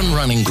spec and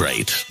running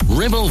great.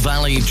 Ribble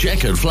Valley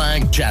Checkered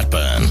Flag,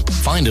 Chatburn.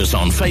 Find us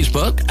on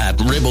Facebook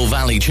at Ribble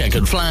Valley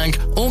Checkered Flag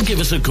or give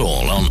us a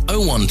call on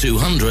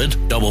 01200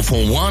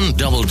 441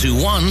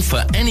 221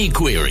 for any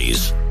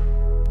queries.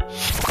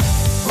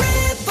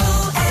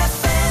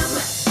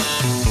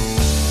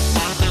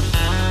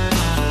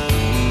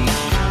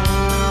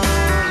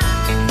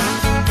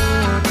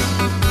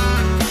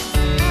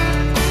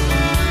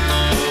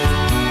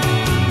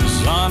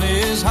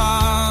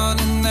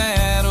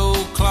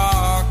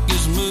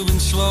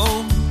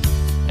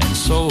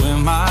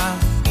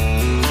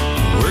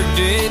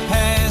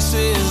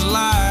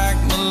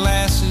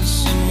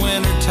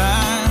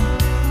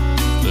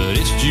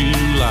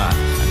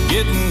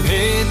 Getting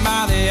paid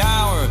by the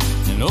hour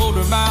and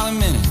older by the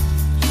minute.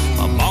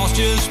 My boss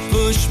just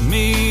pushed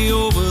me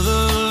over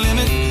the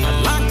limit.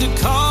 I'd like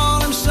to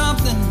call him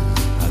something.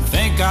 I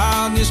think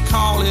I'll just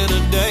call it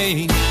a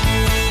day.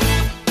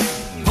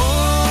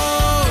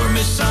 Pour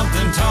me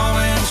something tall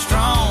and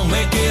strong.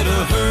 Make it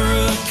a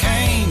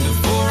hurricane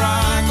before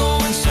I go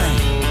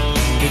insane.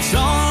 It's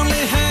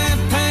only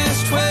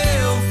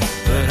 12:30,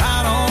 but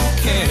I don't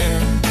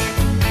care.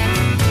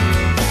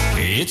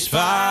 It's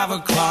 5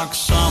 o'clock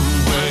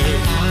somewhere.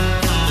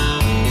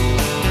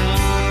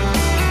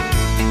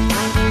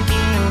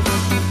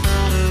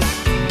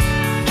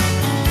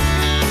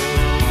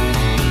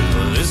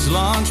 Well, this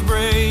lunch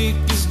break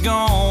is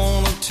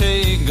gonna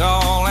take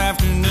all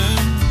afternoon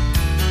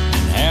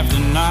and half the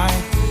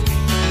night.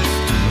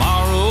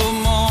 Tomorrow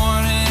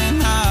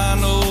morning I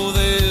know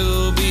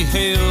there'll be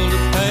hell to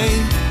pay.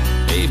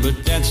 Hey,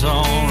 but that's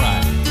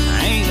alright.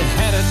 I ain't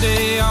had a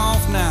day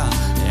off now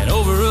in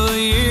over a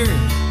year.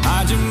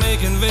 My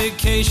Jamaican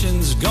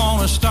vacation's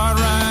gonna start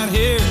right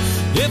here.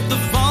 If the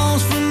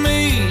phone's for me,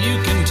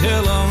 you can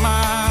tell them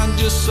I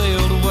just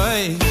sailed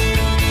away.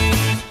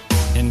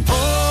 And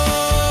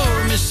pour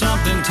me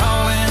something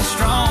tall and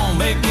strong.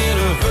 Make it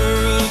a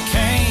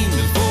hurricane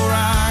before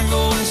I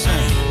go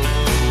insane.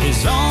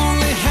 It's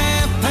only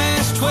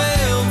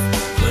 12:30,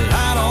 but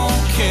I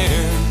don't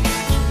care.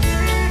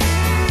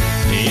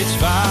 It's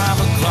 5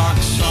 o'clock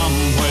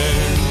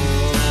somewhere.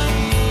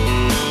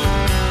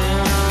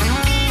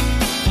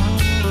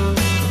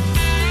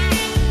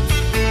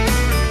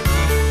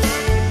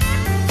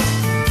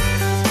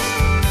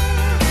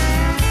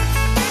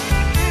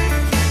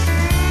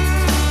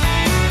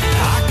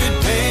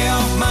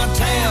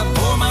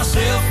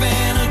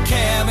 In a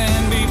cab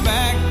and be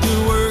back to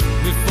work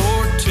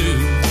before 2.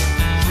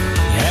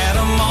 At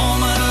a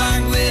moment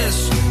like this,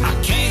 I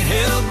can't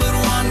help but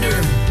wonder,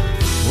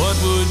 what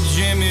would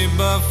Jimmy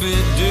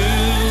Buffett do?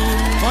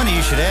 Funny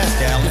you should ask,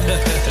 Alan.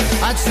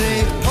 I'd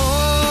say,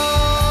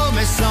 oh,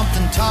 me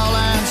something tall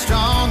and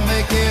strong,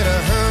 make it a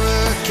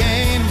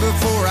hurricane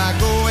before I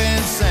go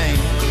insane.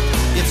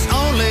 It's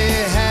only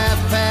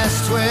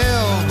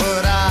 12:30,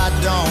 but I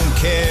don't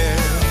care.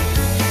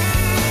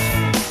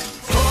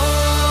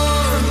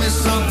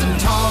 Something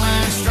tall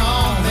and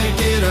strong, make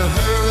it a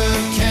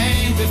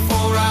hurricane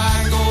before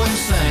I go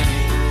insane.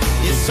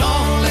 It's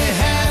only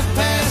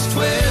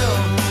 12:30,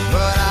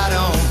 but I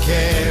don't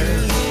care.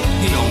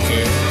 He don't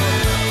care.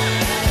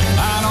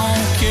 I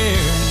don't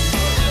care.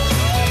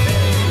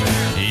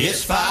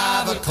 It's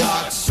 5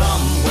 o'clock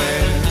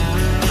somewhere.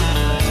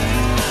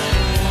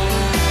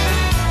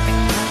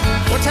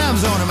 What time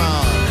zone am I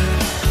on?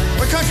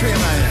 What country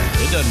am I in?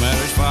 It doesn't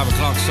matter. It's 5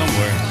 o'clock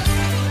somewhere.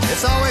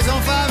 It's always on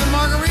 5 in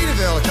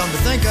Margaritaville, come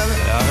to think of it.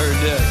 Yeah, I heard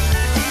that.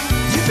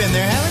 You've been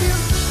there, haven't you?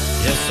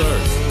 Yes, sir.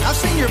 I've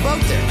seen your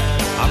boat there.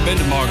 I've been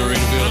to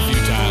Margaritaville a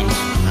few times.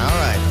 All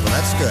right, well,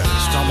 that's good.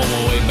 Stumble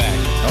my way back.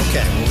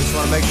 Okay, well, we just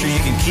want to make sure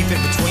you can keep it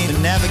between the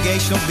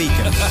navigational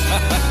beacons.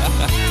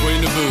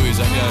 Between the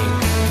buoys, I got it.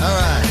 All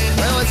right,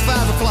 well, it's 5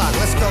 o'clock.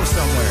 Let's go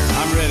somewhere.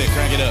 I'm ready.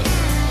 Crank it up.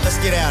 Let's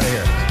get out of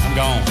here. I'm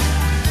gone.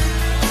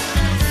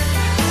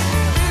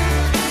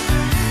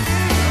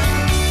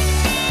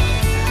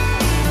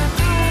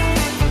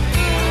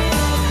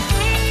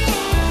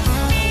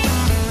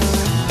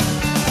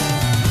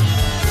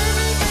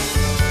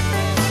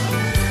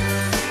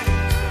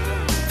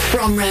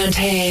 From round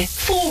here,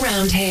 for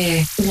round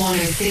here,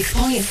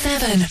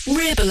 106.7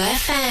 Ribble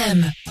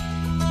FM.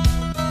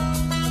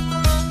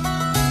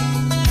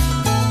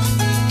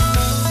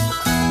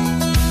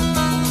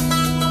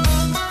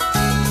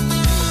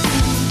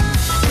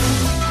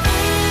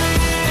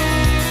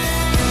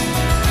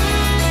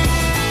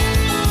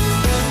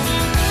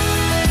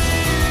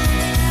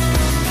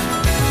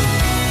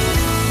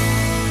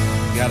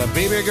 Got a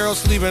baby girl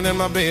sleeping in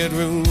my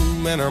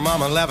bedroom and her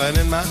mama laughing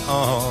in my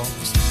arms.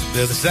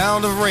 There's the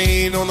sound of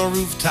rain on the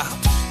rooftop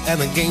and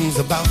the game's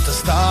about to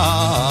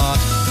start.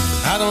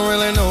 I don't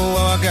really know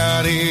how I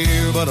got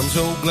here, but I'm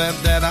so glad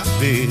that I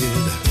did.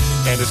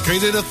 And it's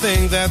crazy to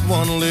think that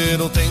one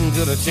little thing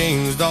could have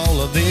changed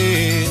all of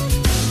this.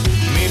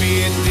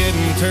 Maybe it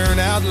didn't turn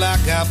out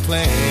like I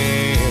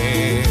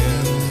planned.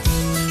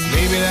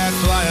 Maybe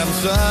that's why I'm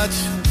such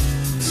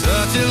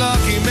a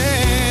lucky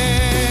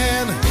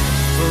man.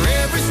 For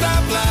every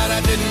stoplight I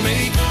didn't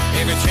make,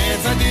 every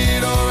chance I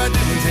did or I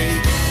didn't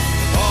take,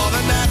 all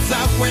the nights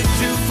I went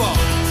too far,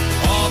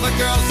 all the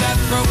girls that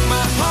broke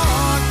my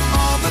heart,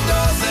 all the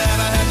doors that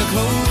I had to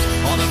close,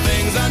 all the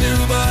things I knew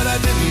but I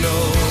didn't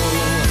know.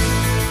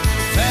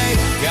 Thank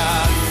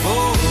God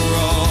for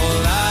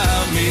all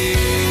I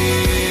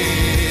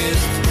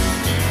missed,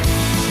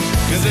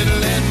 'cause it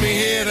led me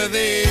here to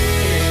this.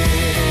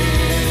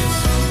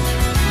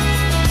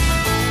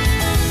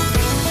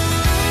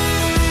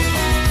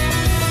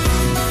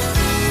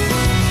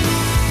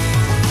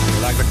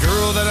 Like the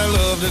girl that I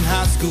loved in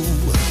high school,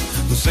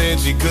 who said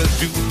she could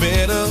do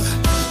better,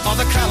 or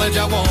the college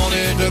I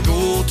wanted to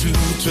go to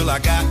till I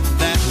got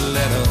that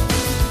letter.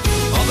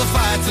 All the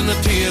fights and the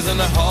tears and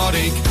the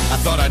heartache I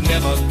thought I'd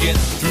never get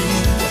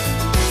through.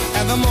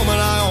 At the moment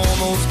I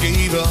almost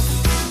gave up,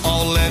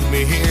 all led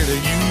me here to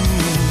you.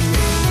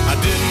 I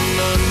didn't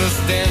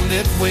understand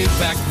it way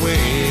back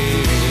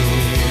when,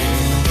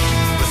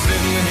 but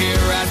sitting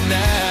here right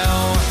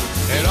now,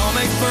 it all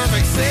makes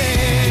perfect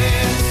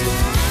sense.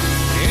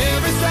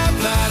 Every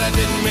stoplight I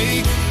didn't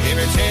make,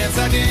 every chance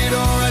I did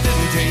or I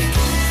didn't take,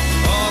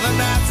 all the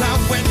nights I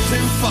went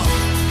too far,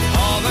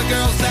 all the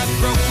girls that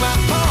broke my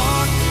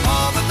heart,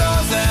 all the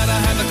doors that I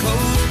had to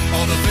close,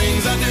 all the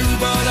things I knew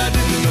but I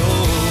didn't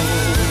know.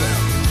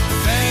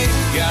 Thank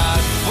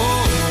God for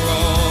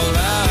all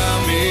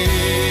I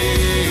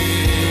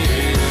missed,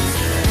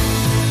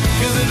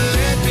 'cause it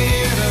led me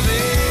into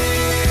this.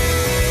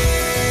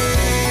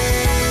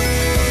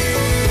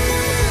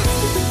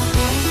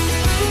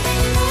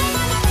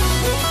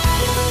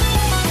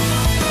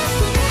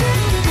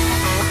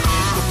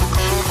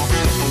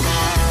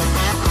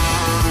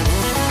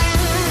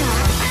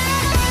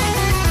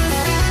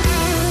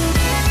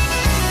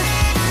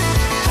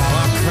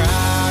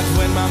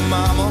 My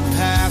mama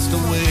passed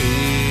away,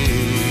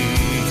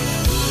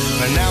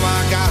 but now I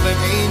got an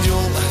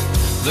angel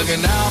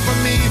looking out for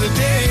me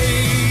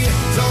today,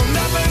 so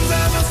nothing's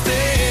a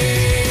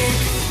mistake.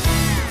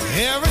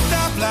 Every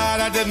stoplight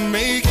I didn't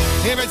make,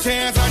 every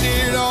chance I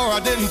did or I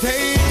didn't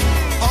take,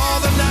 all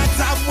the nights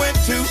I went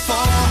too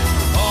far,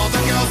 all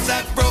the girls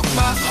that broke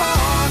my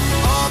heart,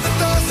 all the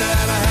doors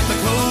that I had to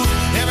close,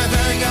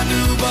 everything I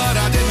knew but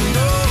I didn't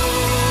know.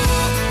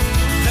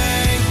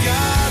 Thank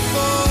God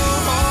for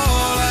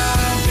all I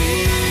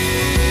missed,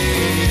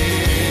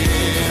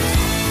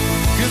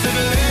 'cause it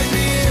led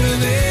me into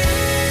this.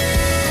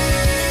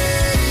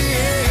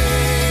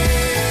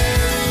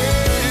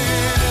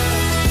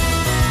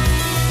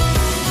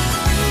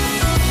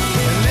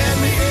 It led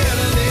me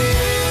into this.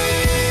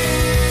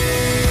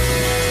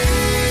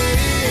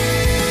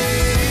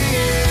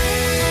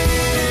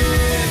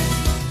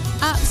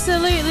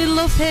 Absolutely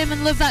love him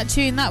and love that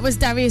tune. That was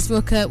Darius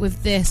Rucker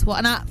with This. What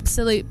an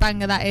absolute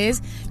banger that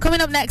is.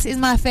 Coming up next is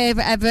my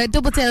favourite ever,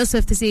 double Taylor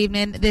Swift this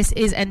evening. This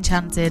is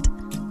Enchanted.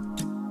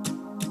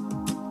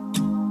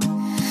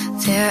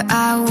 There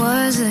I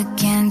was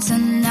again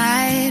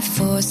tonight,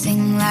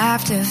 forcing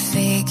laughter,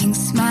 faking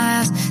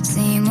smiles,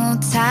 same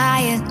old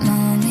tired,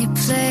 lonely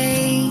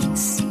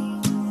place.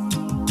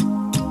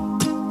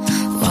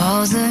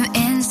 Walls of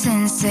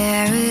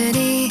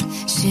insincerity,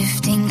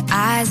 shifting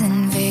eyes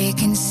and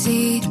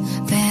vacancy,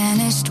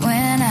 vanished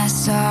when I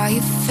saw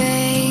your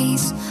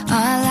face.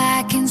 All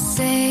I can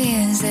say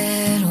is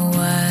it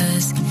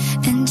was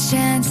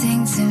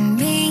enchanting to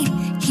meet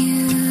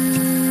you.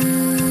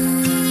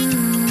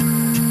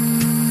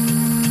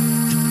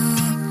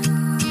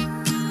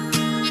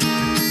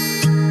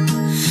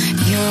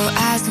 Your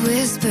eyes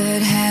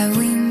whispered, have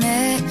we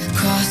met?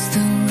 Across the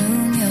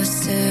room, your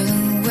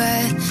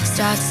silhouette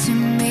starts to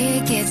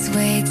make its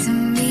way to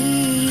me.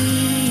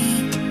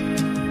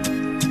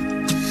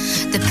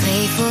 The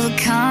playful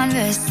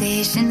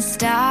conversation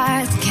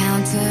starts,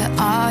 counter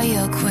all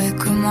your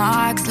quick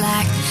remarks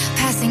like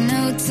passing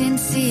notes in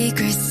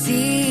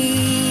secrecy.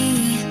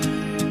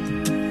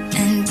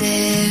 And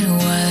it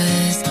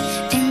was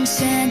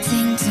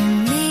enchanting to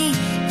meet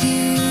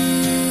you.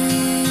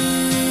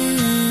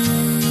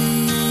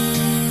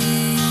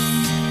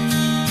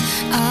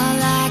 All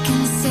I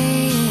can say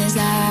is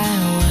I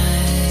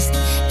was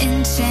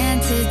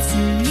enchanted to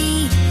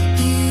meet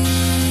you.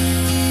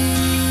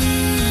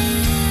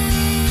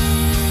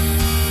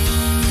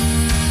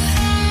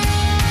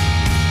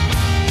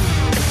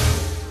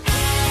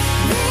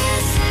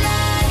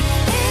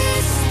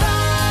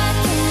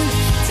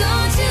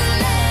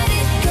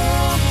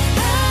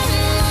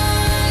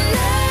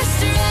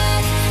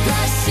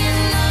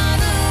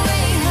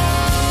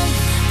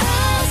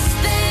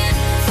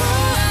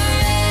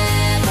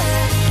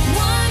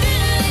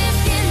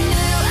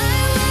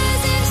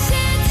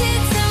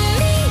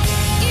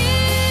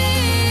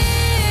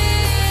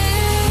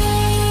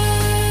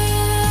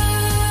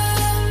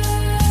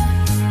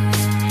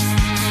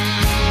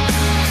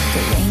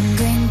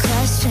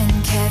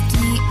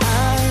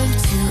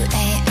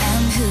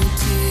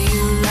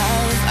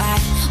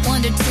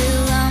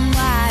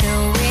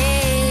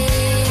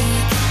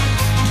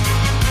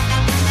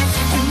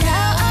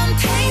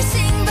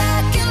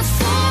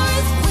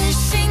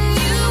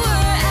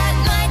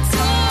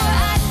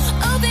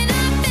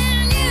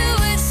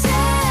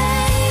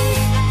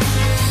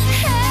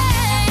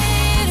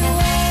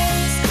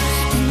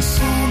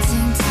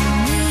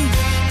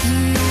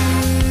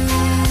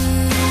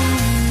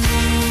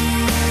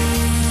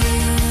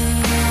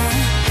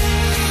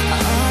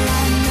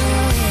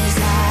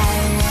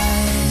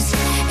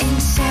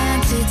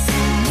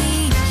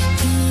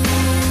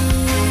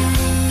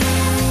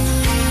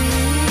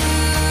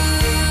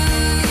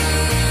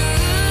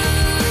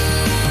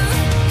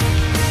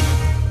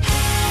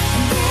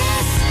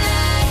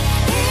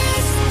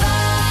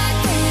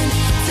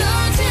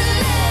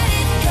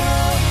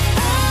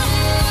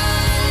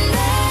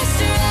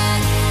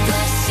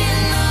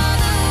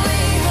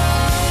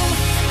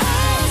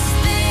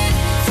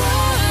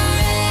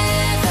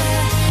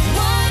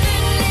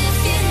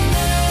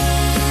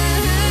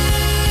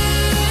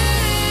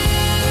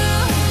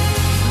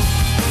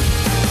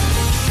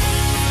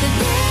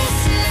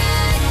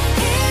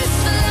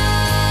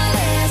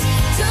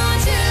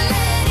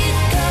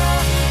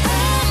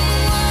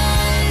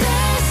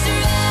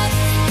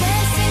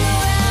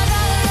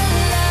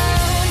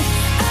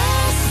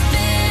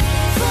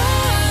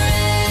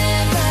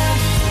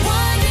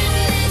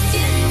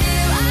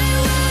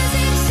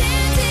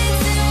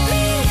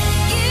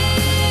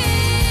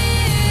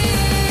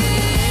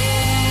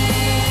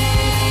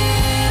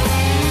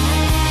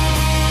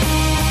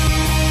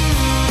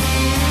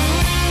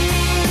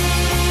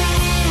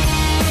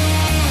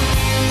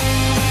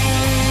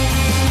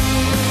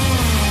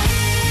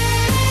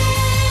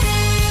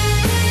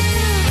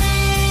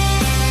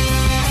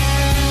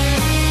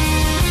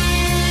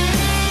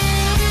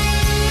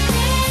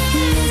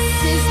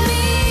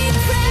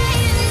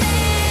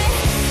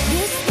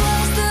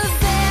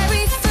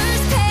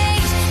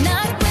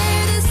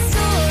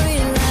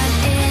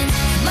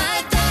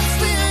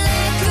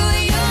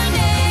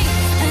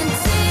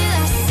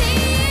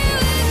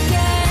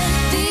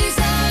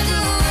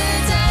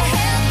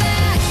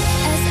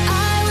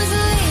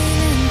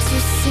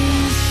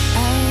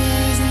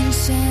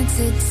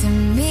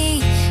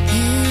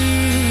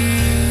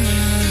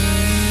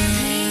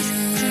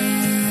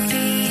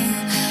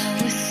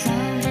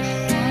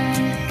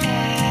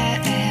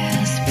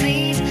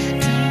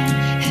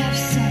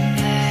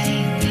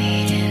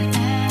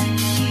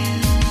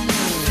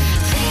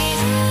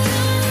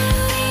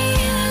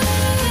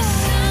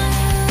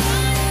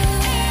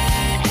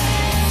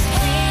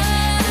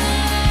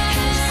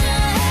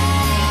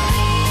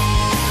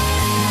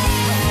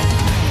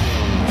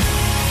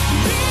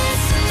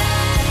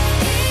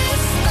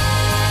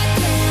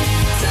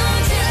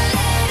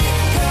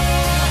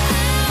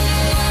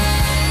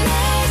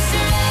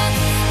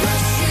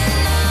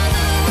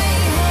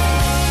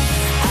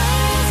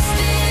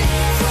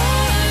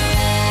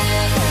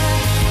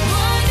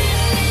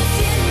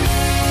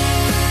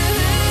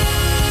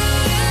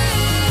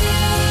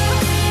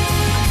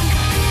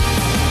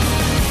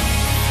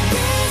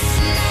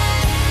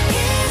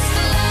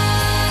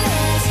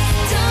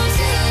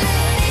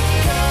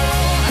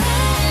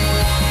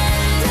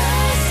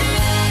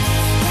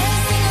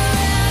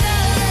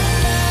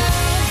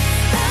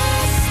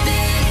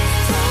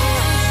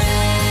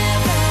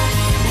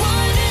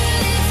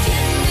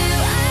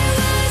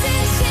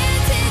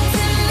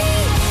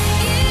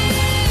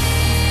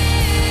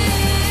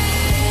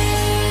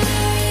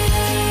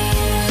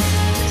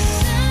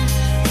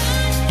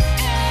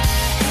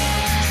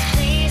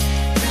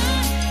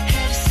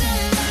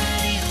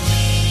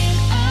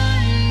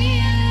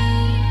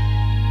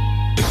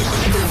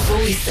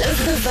 voice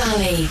of the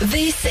valley.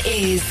 This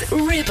is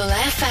Ribble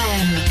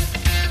FM.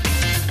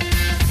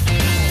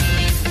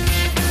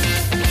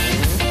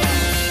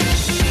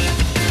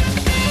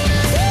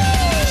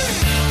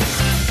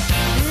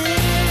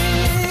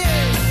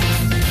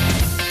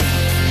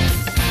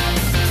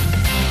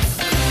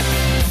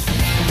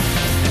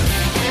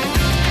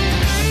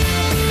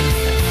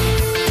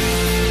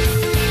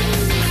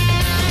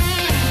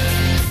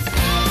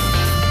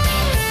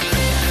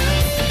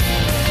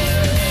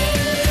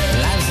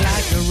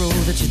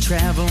 That you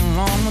travel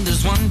on.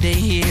 There's one day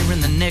here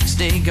and the next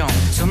day gone.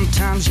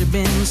 Sometimes you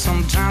bend,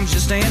 sometimes you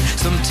stand,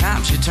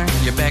 sometimes you turn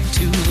your back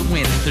to the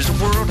wind. There's a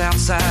world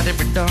outside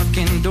every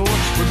darkened door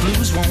where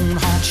blues won't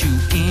haunt you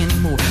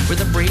anymore, where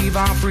the brave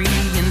are free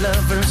and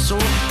lovers soar.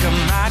 Come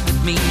ride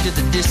with me to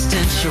the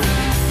distant shore.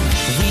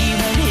 We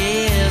won't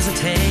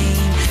hesitate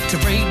to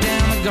break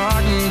down the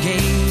garden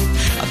gate.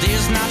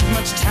 There's not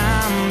much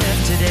time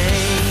left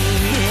today.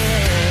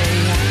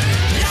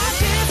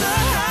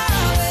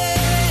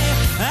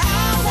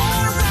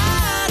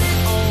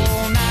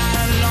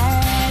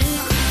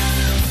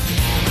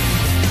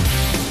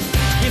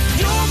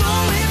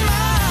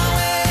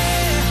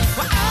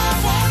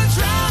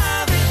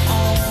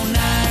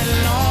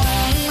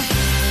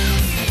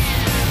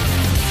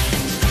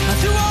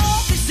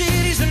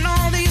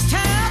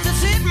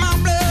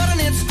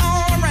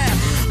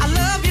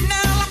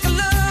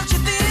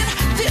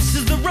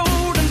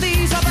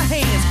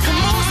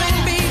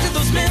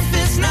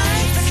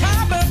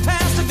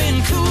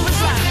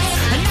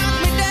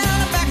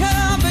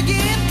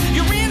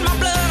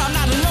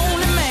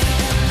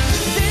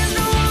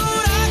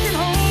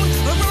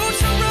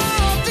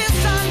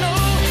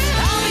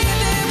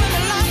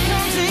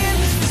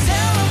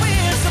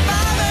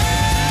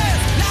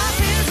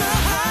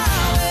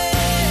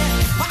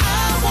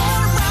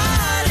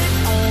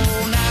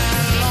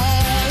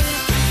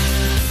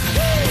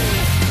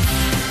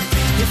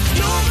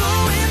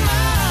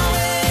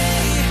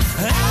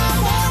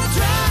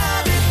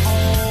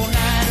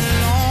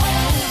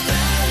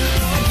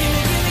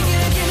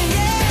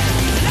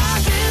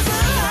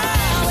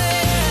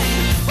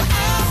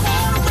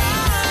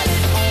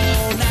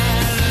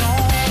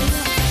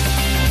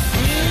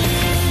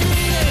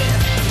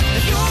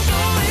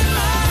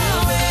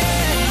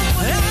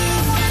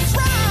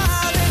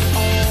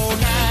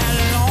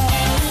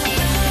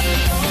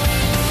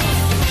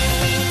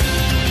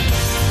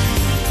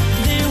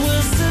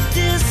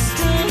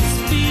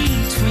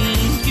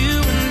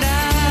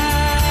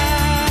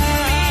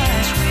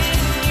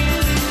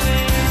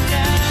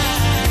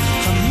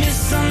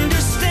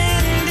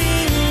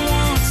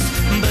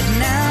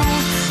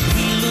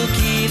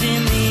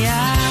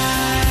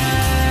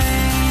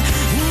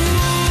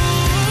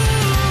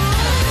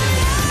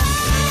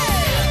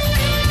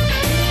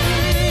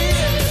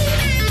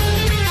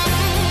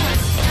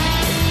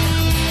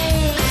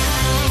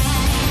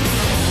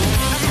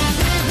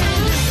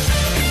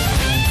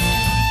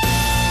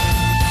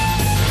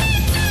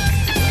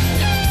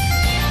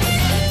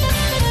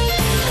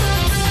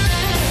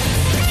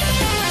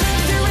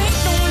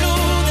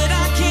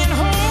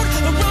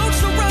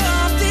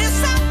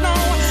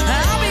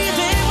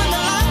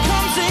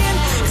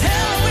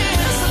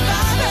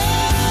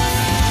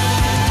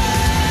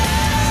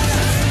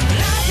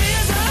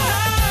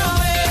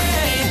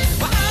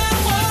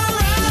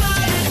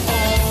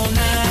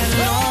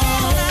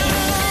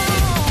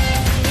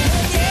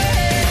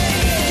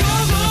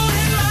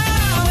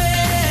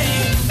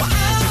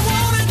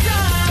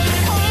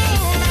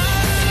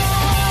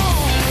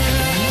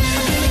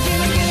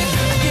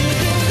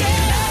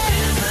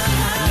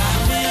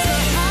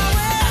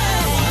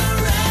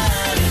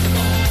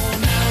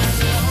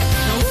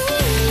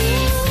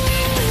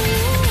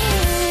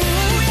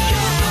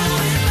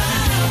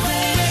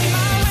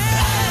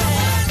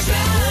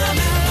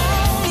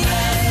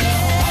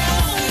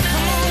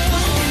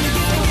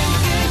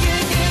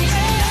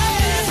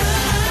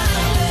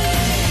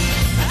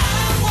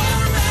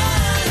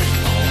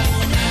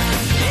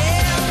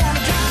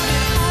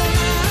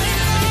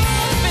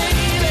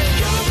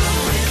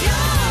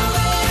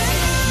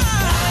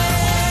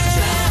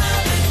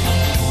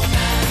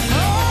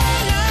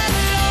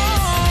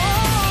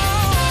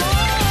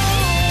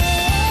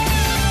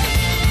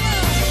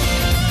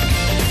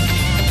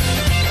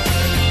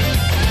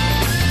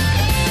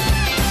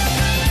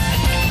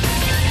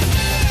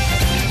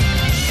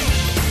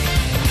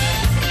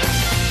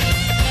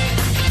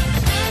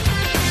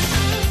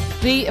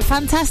 The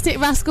fantastic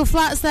Rascal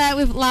Flatts there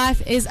with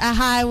Life is a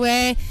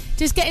Highway.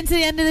 Just getting to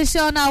the end of the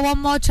show now. One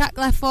more track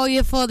left for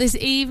you for this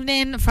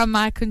evening from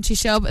My Country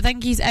Show. But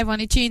thank you to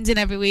everyone who tunes in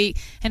every week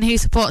and who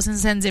supports and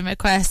sends in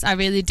requests. I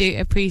really do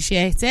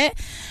appreciate it.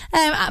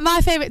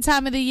 My favourite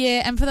time of the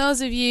year, and for those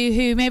of you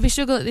who maybe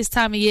struggle at this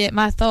time of year,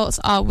 my thoughts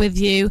are with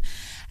you.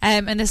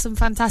 And there's some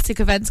fantastic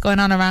events going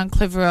on around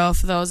Clitheroe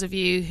for those of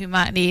you who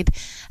might need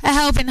a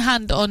helping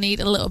hand or need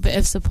a little bit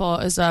of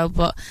support as well.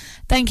 But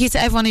thank you to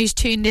everyone who's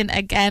tuned in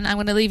again. I'm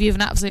going to leave you with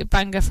an absolute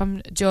banger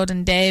from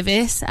Jordan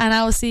Davis, and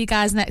I will see you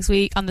guys next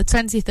week on the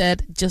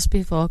 23rd, just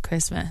before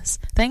Christmas.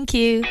 Thank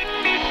you.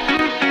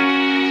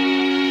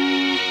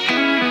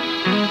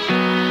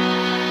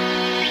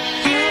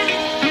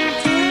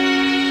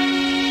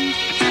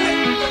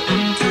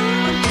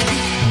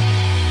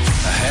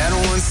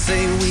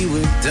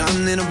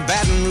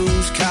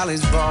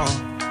 college ball.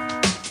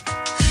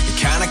 It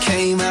kinda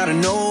came out of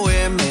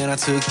nowhere, man, I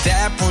took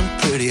that one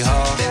pretty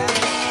hard.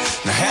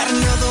 And I had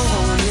another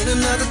one in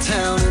another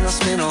town, and I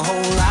spent a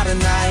whole lot of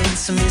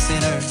nights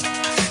missing her.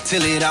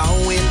 Till it all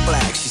went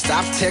black, she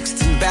stopped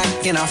texting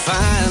back, and I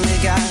finally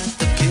got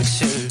the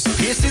picture. So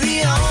here's to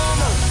the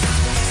almost,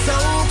 so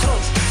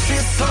close,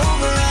 it's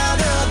over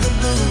out of the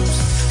blues.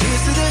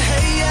 Here's to the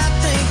hey, I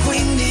think we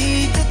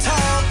need to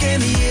talk,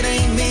 and it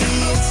ain't me,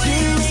 it's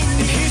you.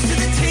 And here's to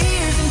the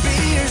tears and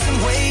beers and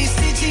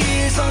wasted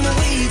years on the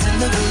weeds and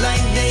looking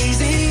like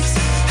daisies.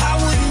 I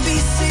wouldn't be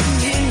sitting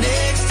here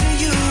next to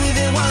you if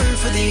it weren't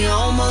for the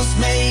almost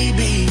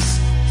maybes.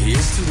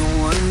 Here's to the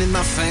one that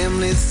my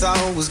family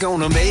thought was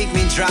gonna make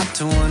me drop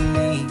to one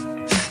knee.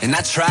 And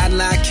I tried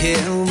like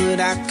hell, but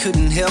I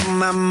couldn't help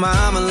my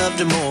mama loved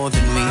her more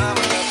than me.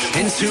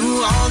 And to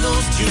all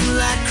those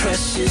July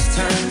crushes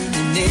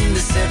turning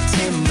into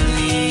September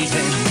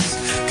leavings,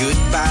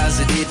 goodbyes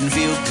that didn't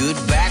feel good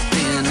back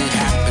then, it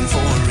happened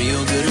for a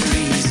real good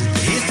reason.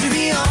 Here's to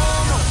the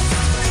almost,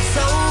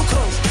 so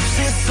close,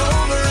 it's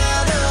over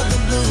out of the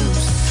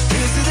blues.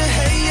 Here's to the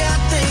hey, I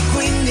think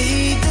we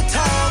need to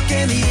talk,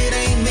 and it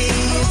ain't me,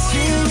 it's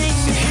you.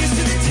 Here's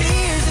to the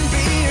tears and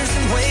beers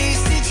and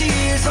wasted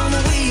years on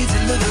the weeds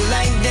that look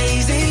like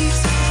daisies.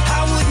 I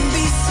wouldn't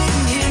be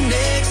sitting here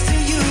next to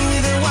you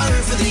if it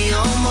weren't for the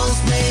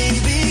almost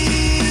maybe.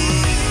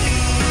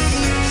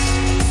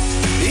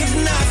 If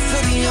not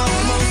for the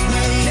almost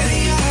maybe.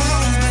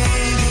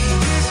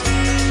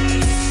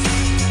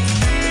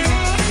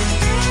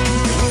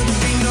 There wouldn't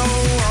be no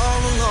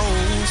all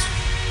alones,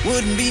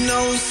 wouldn't be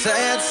no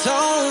sad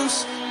songs,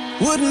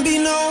 wouldn't be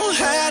no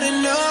had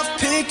enough,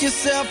 pick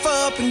yourself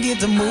up and get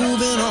to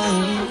moving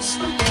on.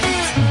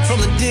 From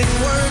the didn't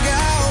work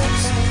out,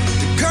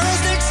 the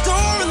girls next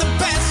door and the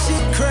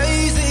batshit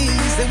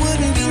crazies, there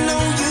wouldn't be no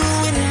you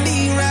and me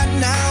right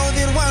now if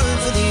it weren't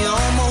for the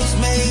almost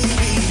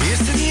maybe.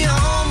 Here's to the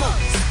almost,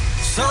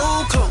 so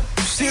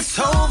close, it's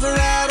over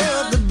out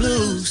of the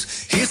blues.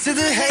 Here's to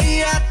the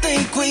hey, I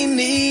think we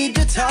need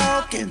to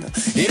talk, and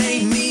it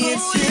ain't me,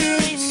 it's you.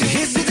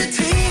 Here's to the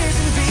tears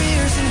and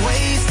beers and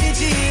wasted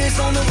years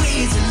on the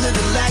weeds and